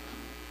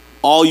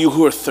 all you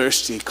who are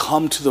thirsty,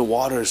 come to the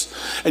waters.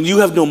 And you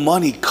have no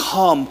money,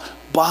 come,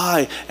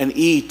 buy and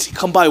eat.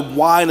 Come buy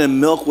wine and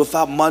milk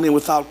without money,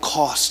 without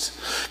cost.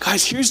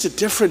 Guys, here's the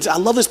difference. I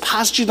love this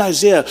passage in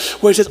Isaiah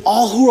where it says,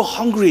 all who are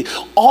hungry,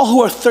 all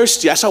who are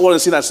thirsty. I started wanting to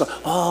sing that song.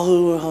 All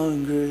who are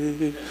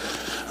hungry.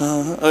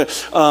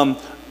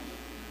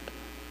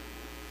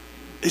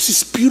 It's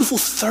this beautiful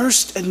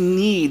thirst and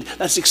need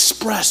that's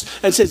expressed.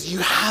 And it says, you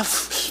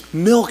have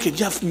milk and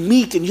you have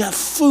meat and you have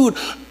food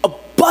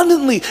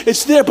abundantly.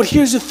 It's there, but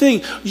here's the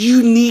thing.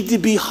 You need to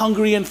be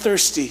hungry and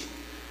thirsty.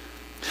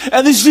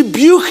 And this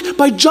rebuke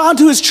by John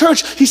to his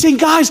church, he's saying,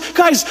 guys,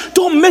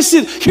 don't miss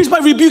it. Here's my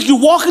rebuke. You're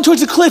walking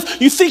towards a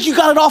cliff. You think you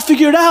got it all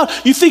figured out.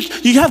 You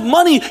think you have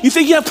money. You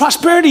think you have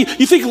prosperity.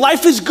 You think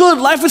life is good.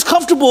 Life is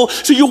comfortable.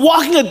 So you're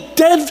walking a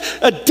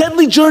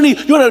deadly journey.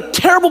 You're on a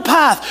terrible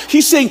path.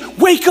 He's saying,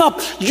 wake up.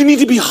 You need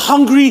to be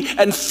hungry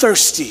and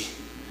thirsty.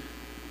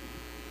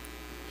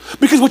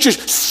 Because what you're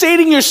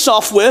sating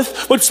yourself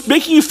with, what's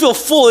making you feel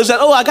full is that,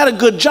 I got a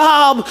good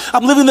job,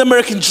 I'm living the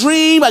American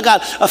dream, I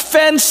got a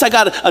fence, I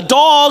got a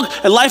dog,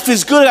 and life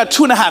is good, I got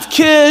 2.5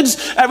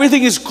 kids,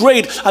 everything is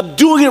great, I'm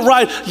doing it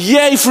right,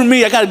 yay for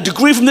me, I got a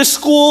degree from this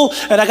school,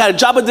 and I got a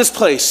job at this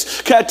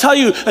place. Can I tell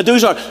you that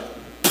those are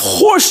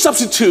poor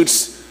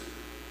substitutes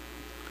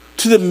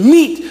to the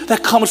meat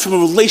that comes from a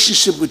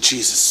relationship with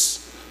Jesus?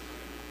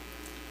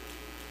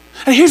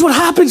 And here's what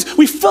happens.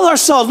 We fill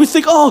ourselves. We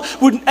think,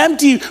 we're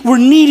empty, we're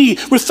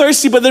needy, we're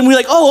thirsty, but then we're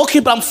like,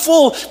 but I'm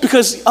full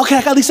because,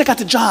 at least I got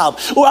the job.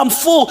 Or I'm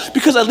full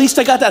because at least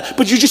I got that.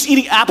 But you're just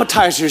eating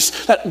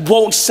appetizers that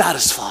won't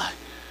satisfy.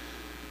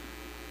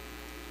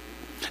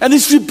 And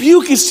this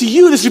rebuke is to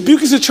you. This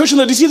rebuke is to the church in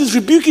Laodicea. This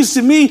rebuke is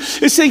to me.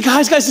 It's saying,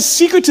 guys, the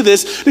secret to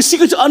this, the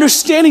secret to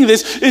understanding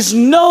this is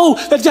know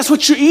that that's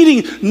what you're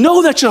eating.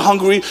 Know that you're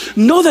hungry.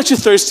 Know that you're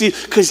thirsty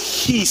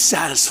because he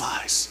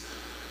satisfies.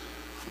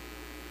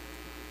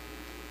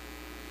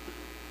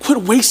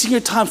 Quit wasting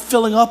your time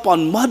filling up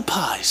on mud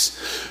pies.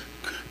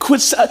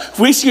 Quit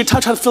wasting your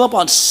time trying to fill up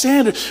on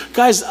sand.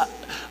 Guys,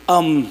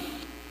 I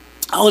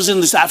was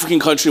in this African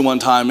country one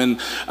time, and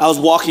I was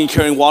walking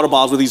carrying water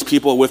bottles with these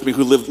people with me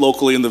who lived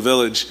locally in the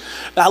village.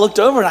 And I looked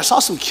over and I saw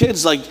some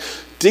kids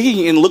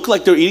digging and looked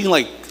like they're eating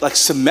like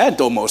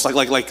cement almost,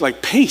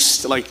 like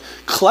paste, like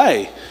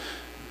clay.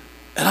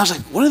 And I was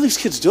like, what are these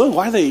kids doing?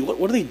 What are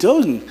they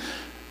doing?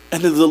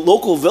 And then the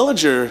local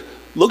villager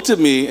looked at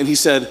me and he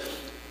said,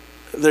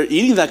 they're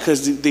eating that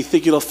because they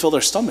think it'll fill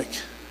their stomach.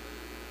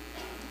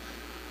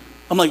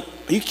 I'm like,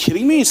 are you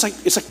kidding me? It's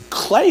like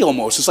clay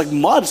almost. It's like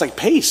mud. It's like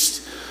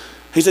paste.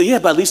 He said, yeah,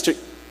 but at least they're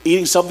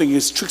eating something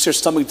that tricks their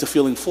stomach to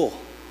feeling full.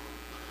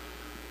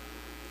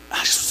 I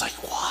just was like,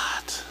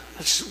 what?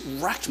 just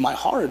wrecked my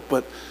heart.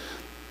 But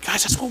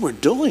guys, that's what we're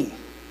doing,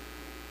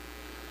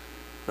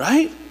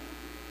 right?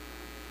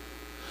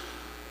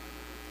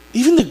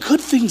 Even the good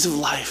things of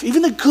life,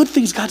 even the good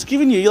things God's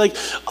given you. You're like,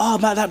 oh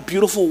man, that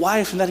beautiful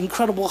wife and that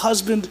incredible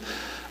husband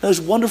and those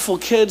wonderful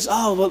kids.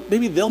 Oh, well,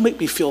 maybe they'll make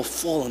me feel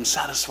full and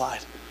satisfied.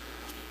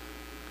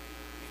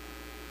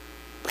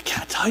 But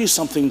can I tell you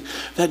something?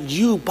 That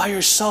you by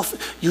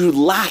yourself, you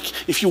lack.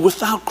 If you're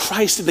without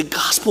Christ in the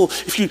gospel,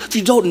 if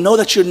you don't know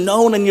that you're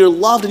known and you're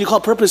loved and you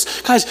call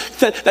purpose, guys,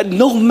 that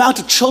no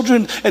amount of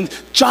children and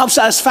job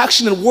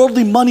satisfaction and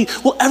worldly money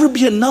will ever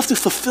be enough to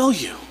fulfill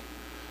you.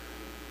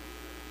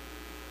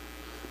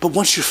 But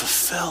once you're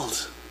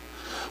fulfilled,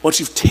 once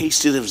you've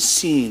tasted and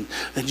seen,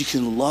 then you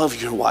can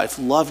love your wife,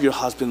 love your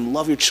husband,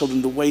 love your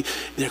children the way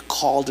they're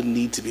called and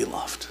need to be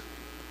loved.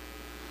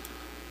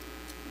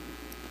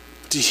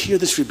 Do you hear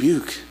this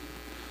rebuke?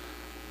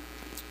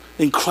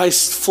 In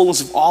Christ, fullness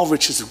of all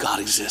riches of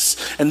God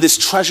exists, and this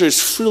treasure is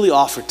freely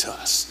offered to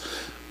us.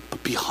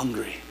 But be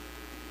hungry,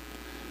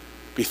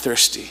 be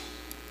thirsty.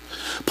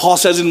 Paul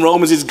says in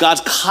Romans, it's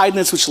God's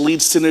kindness which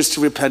leads sinners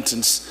to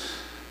repentance.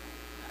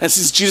 And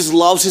since Jesus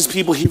loves his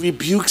people, he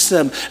rebukes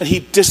them and he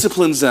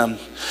disciplines them.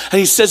 And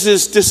he says to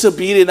this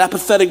disobedient,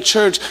 apathetic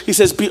church, he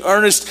says, be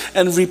earnest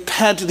and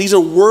repent. These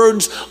are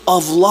words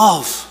of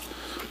love.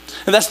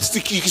 And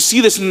you can see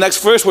this in the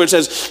next verse where it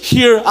says,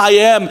 here I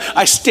am,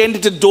 I stand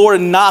at the door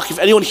and knock. If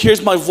anyone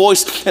hears my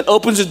voice and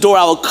opens the door,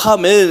 I will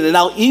come in and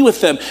I'll eat with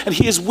them. And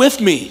he is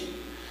with me.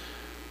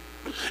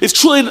 It's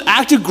truly an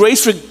act of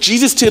grace for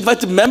Jesus to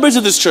invite the members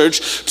of this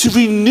church to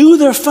renew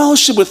their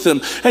fellowship with him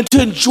and to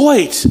enjoy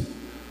it.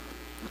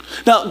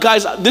 Now,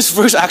 guys, this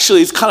verse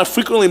actually is kind of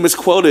frequently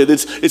misquoted.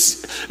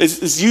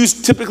 It's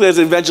used typically as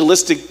in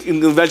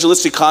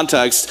evangelistic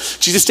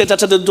context. Jesus stands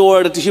outside the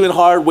door at the human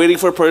heart, waiting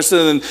for a person,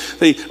 and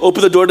they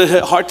open the door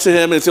to heart to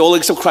him, and if they only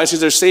accept Christ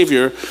as their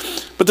Savior.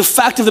 But the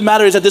fact of the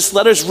matter is that this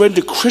letter is written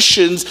to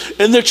Christians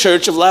in their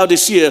church of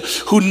Laodicea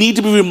who need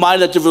to be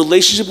reminded that their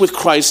relationship with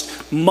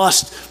Christ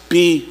must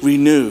be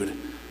renewed.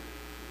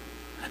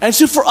 And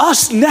so for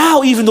us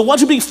now, even the ones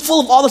who are being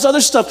full of all this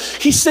other stuff,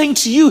 he's saying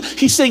to you,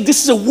 he's saying,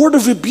 this is a word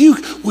of rebuke.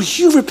 Will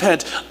you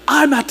repent?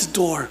 I'm at the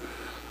door.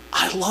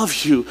 I love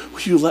you. Will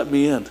you let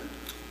me in?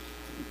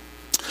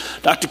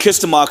 Dr.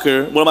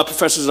 Kistemacher, one of my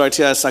professors at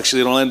RTS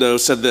actually in Orlando,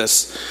 said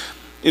this.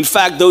 In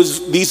fact,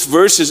 these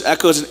verses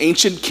echoes an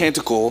ancient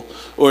canticle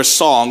or a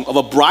song of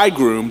a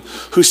bridegroom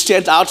who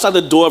stands outside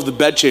the door of the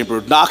bedchamber,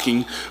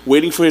 knocking,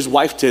 waiting for his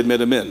wife to admit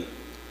him in.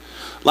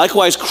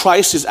 Likewise,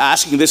 Christ is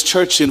asking this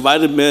church to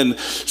invite him in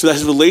so that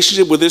his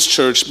relationship with this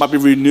church might be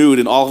renewed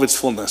in all of its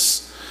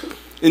fullness.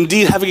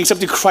 Indeed, having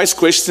accepted Christ's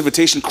gracious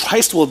invitation,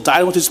 Christ will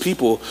dine with his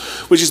people,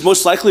 which is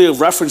most likely a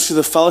reference to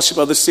the fellowship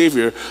of the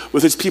Savior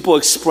with his people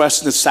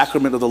expressed in the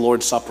sacrament of the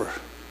Lord's Supper.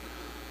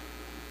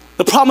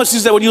 The promise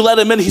is that when you let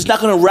him in, he's not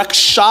going to wreck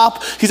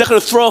shop. He's not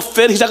going to throw a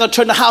fit. He's not going to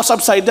turn the house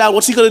upside down.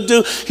 What's he going to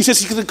do? He says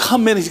he's going to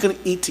come in and he's going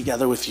to eat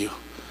together with you.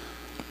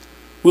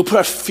 We'll put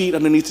our feet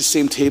underneath the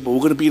same table.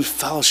 We're going to be in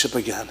fellowship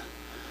again.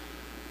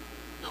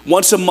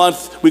 Once a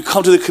month, we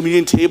come to the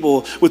communion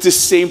table with this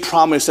same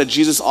promise that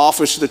Jesus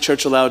offers to the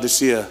church of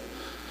Laodicea.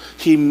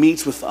 He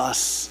meets with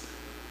us.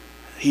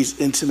 He's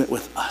intimate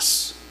with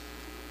us.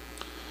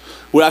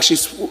 We're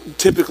actually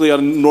typically on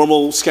a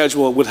normal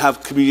schedule would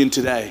have communion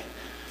today.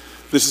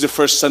 This is the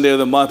first Sunday of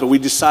the month, but we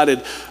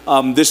decided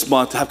this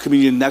month to have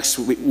communion next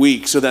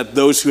week so that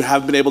those who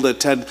have been able to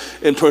attend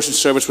in-person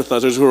service with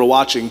us, those who are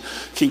watching,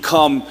 can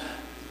come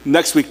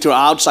next week to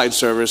our outside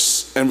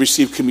service and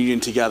receive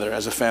communion together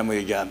as a family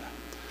again.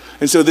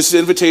 And so this is an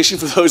invitation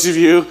for those of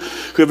you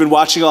who have been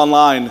watching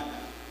online.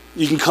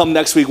 You can come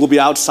next week. We'll be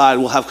outside.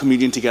 We'll have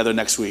communion together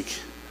next week.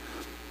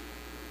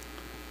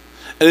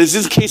 And it is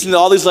this case in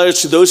all these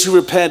letters to those who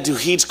repent, who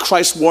heed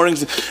Christ's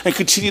warnings and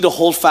continue to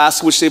hold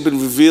fast, which they've been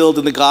revealed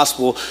in the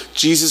gospel.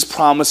 Jesus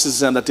promises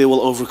them that they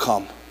will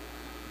overcome.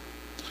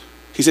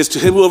 He says, to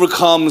him who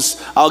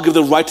overcomes, I'll give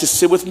the right to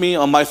sit with me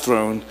on my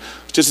throne,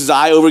 just as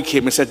I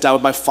overcame and sat down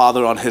with my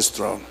Father on his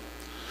throne.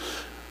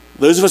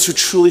 Those of us who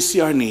truly see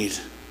our need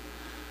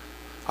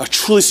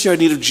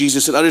of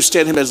Jesus and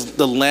understand him as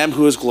the Lamb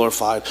who is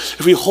glorified,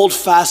 if we hold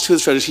fast to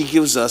his treasures he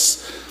gives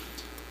us,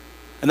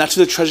 and not to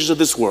the treasures of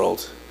this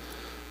world,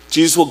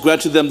 Jesus will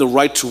grant to them the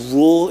right to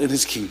rule in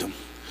his kingdom.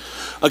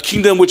 A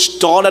kingdom which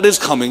dawned at his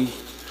coming,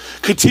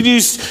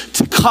 continues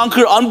to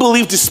conquer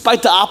unbelief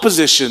despite the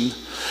opposition,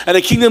 and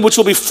a kingdom which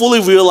will be fully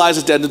realized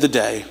at the end of the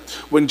day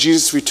when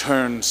Jesus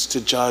returns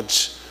to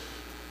judge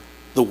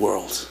the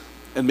world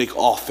and make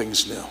all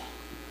things new.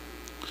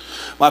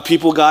 My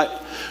people, I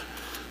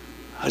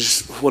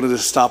just wanted to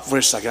stop for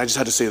a second. I just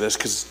had to say this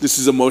because this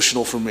is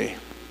emotional for me.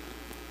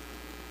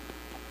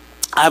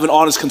 I have an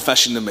honest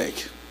confession to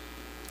make.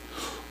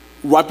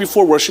 Right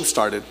before worship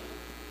started,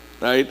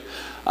 right,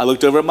 I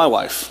looked over at my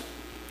wife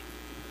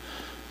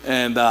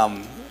and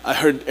I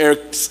heard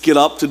Eric get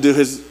up to do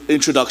his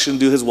introduction,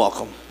 do his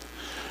welcome.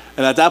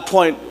 And at that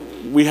point,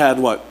 we had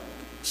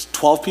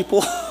 12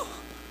 people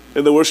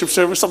in the worship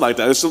service, something like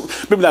that.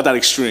 It's maybe not that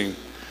extreme.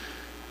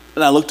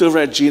 And I looked over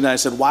at Gina and I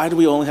said, why do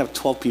we only have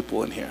 12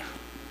 people in here?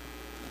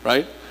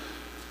 Right?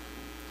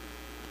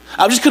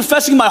 I'm just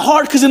confessing my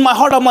heart, because in my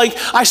heart I'm like,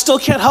 I still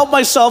can't help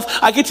myself.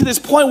 I get to this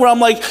point where I'm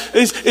like,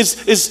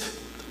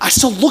 I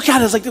still look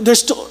at it as like there's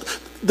still,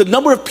 the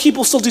number of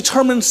people still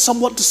determines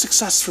somewhat the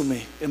success for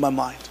me in my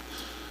mind.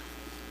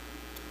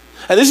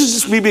 And this is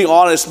just me being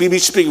honest, me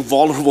just being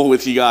vulnerable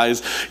with you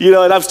guys. And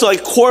I'm still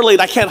like correlating.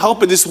 I can't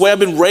help it. This way I've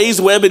been raised,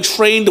 the way I've been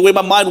trained, the way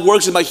my mind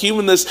works, and my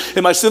humanness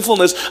and my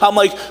sinfulness. I'm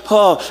like,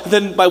 And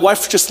then my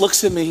wife just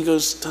looks at me and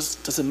goes,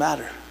 does it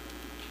matter?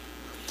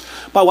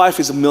 My wife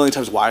is a million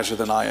times wiser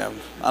than I am.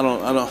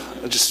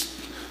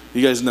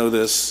 You guys know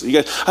this.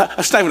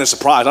 It's not even a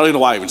surprise. I don't even know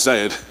why I even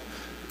say it.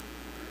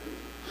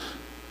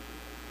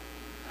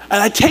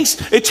 And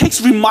it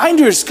takes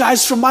reminders,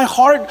 guys, from my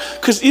heart,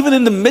 because even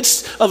in the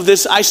midst of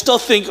this, I still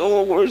think,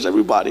 where's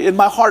everybody? And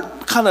my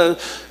heart kind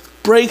of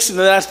breaks, and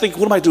then I think,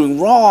 what am I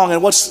doing wrong?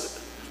 And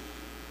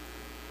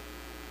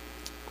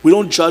we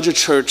don't judge a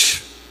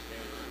church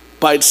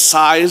by its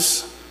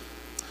size,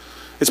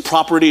 its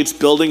property, its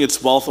building,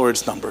 its wealth, or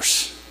its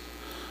numbers.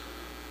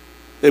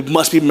 It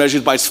must be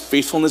measured by its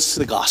faithfulness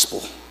to the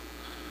gospel,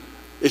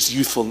 its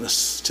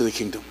youthfulness to the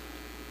kingdom.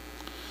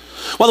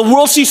 While the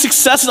world sees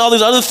success and all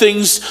these other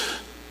things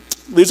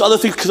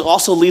could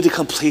also lead to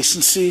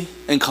complacency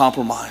and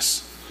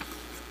compromise.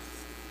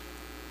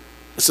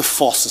 It's a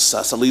false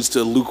success that leads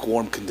to a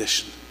lukewarm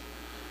condition.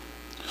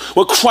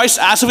 What Christ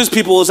asks of his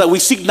people is that we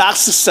seek not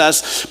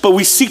success, but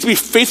we seek to be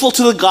faithful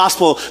to the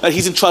gospel that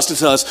he's entrusted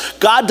to us.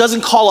 God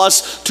doesn't call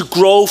us to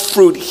grow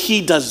fruit.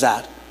 He does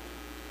that.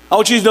 I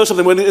want you to know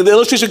something. When in the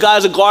illustration of God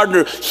as a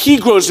gardener, he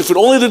grows the fruit.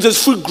 Only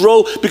does fruit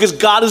grow because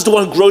God is the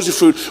one who grows the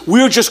fruit.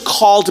 We're just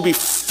called to be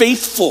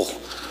faithful.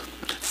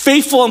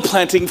 Faithful in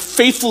planting,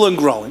 faithful in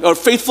growing. Or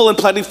faithful in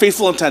planting,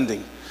 faithful in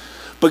tending.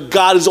 But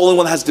God is the only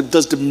one that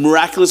does the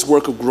miraculous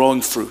work of growing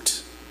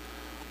fruit.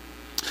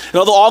 And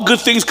although all good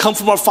things come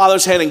from our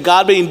Father's hand, and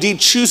God may indeed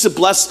choose to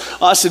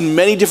bless us in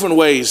many different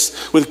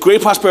ways, with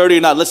great prosperity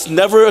or not, let's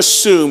never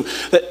assume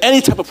that any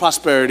type of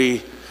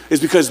prosperity is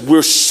because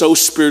we're so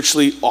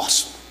spiritually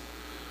awesome.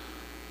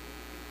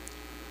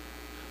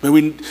 May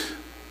we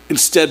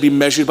instead be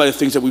measured by the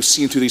things that we've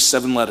seen through these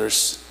 7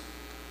 letters.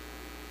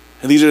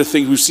 And these are the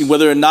things we've seen.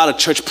 Whether or not a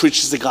church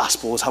preaches the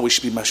gospel is how we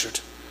should be measured.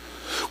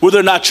 Whether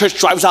or not church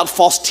drives out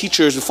false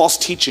teachers and false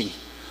teaching.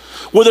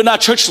 Whether or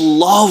not church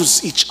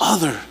loves each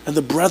other and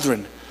the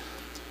brethren.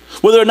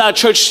 Whether or not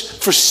church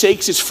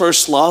forsakes its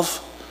first love.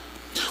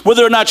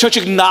 Whether or not church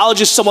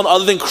acknowledges someone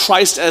other than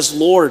Christ as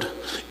Lord,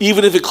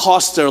 even if it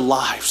costs their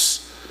lives.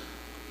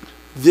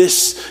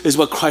 This is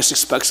what Christ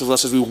expects of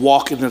us as he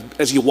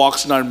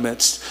walks in our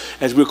midst,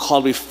 as we're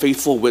called to be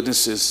faithful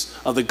witnesses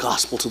of the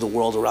gospel to the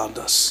world around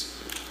us.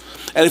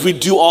 And if we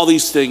do all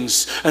these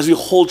things, as we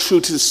hold true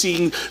to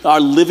seeing our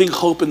living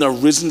hope in our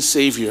risen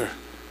Savior,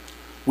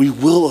 we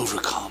will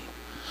overcome.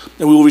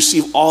 And we will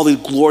receive all the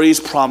glorious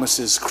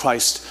promises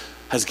Christ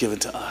has given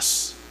to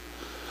us.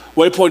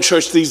 Waypoint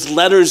Church, these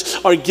letters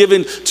are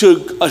given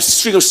to a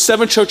string of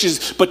 7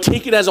 churches, but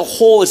taken as a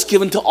whole, it's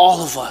given to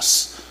all of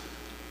us.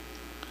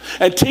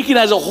 And taken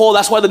as a whole,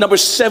 that's why the number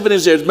 7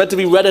 is there. It's meant to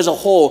be read as a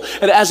whole.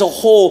 And as a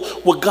whole,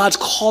 what God's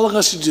calling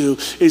us to do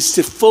is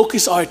to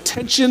focus our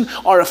attention,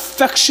 our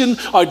affection,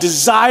 our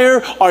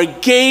desire, our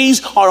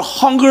gaze, our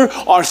hunger,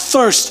 our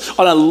thirst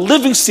on a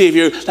living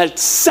Savior that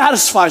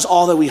satisfies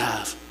all that we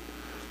have.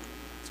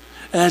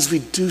 And as we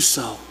do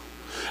so,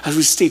 as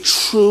we stay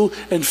true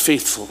and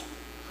faithful,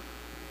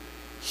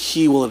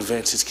 he will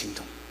advance his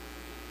kingdom.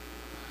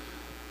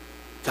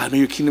 God, may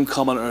your kingdom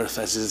come on earth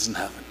as it is in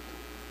heaven.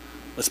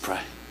 Let's pray.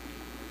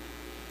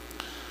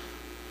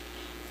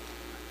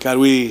 God,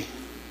 we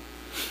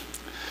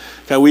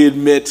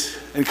admit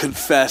and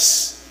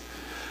confess,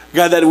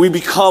 God, that we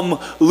become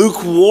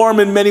lukewarm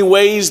in many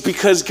ways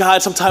because,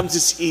 God, sometimes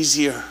it's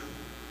easier.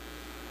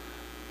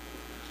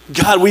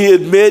 God, we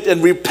admit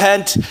and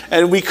repent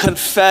and we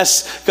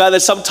confess, God, that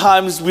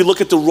sometimes we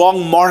look at the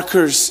wrong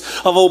markers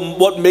of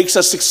what makes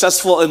us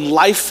successful in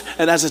life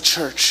and as a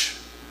church.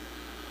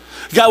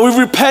 God,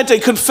 we repent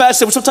and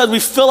confess, and sometimes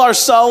we fill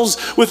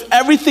ourselves with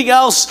everything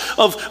else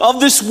of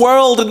this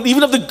world and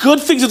even of the good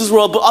things of this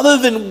world, but other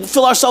than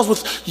fill ourselves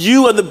with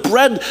you and the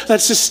bread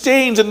that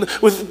sustains and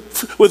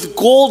with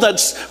gold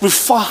that's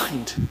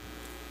refined.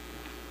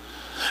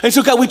 And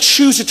so, God, we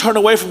choose to turn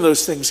away from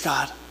those things,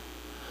 God.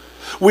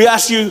 We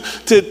ask you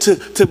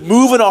to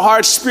move in our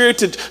heart, Spirit,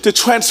 to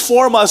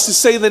transform us, to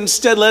say that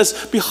instead, let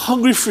us be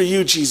hungry for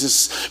you,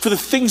 Jesus, for the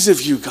things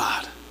of you,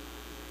 God.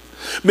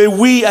 May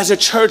we as a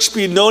church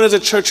be known as a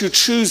church who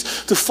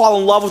choose to fall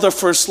in love with our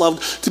first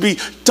love, to be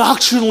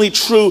doctrinally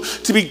true,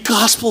 to be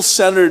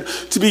gospel-centered,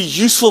 to be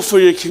useful for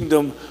your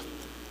kingdom,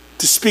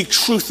 to speak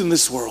truth in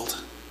this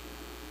world.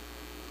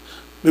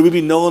 May we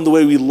be known the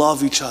way we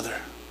love each other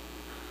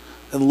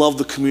and love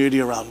the community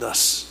around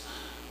us.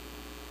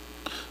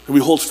 May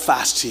we hold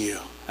fast to you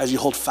as you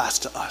hold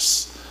fast to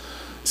us.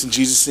 It's in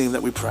Jesus' name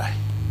that we pray.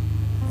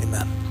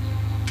 Amen.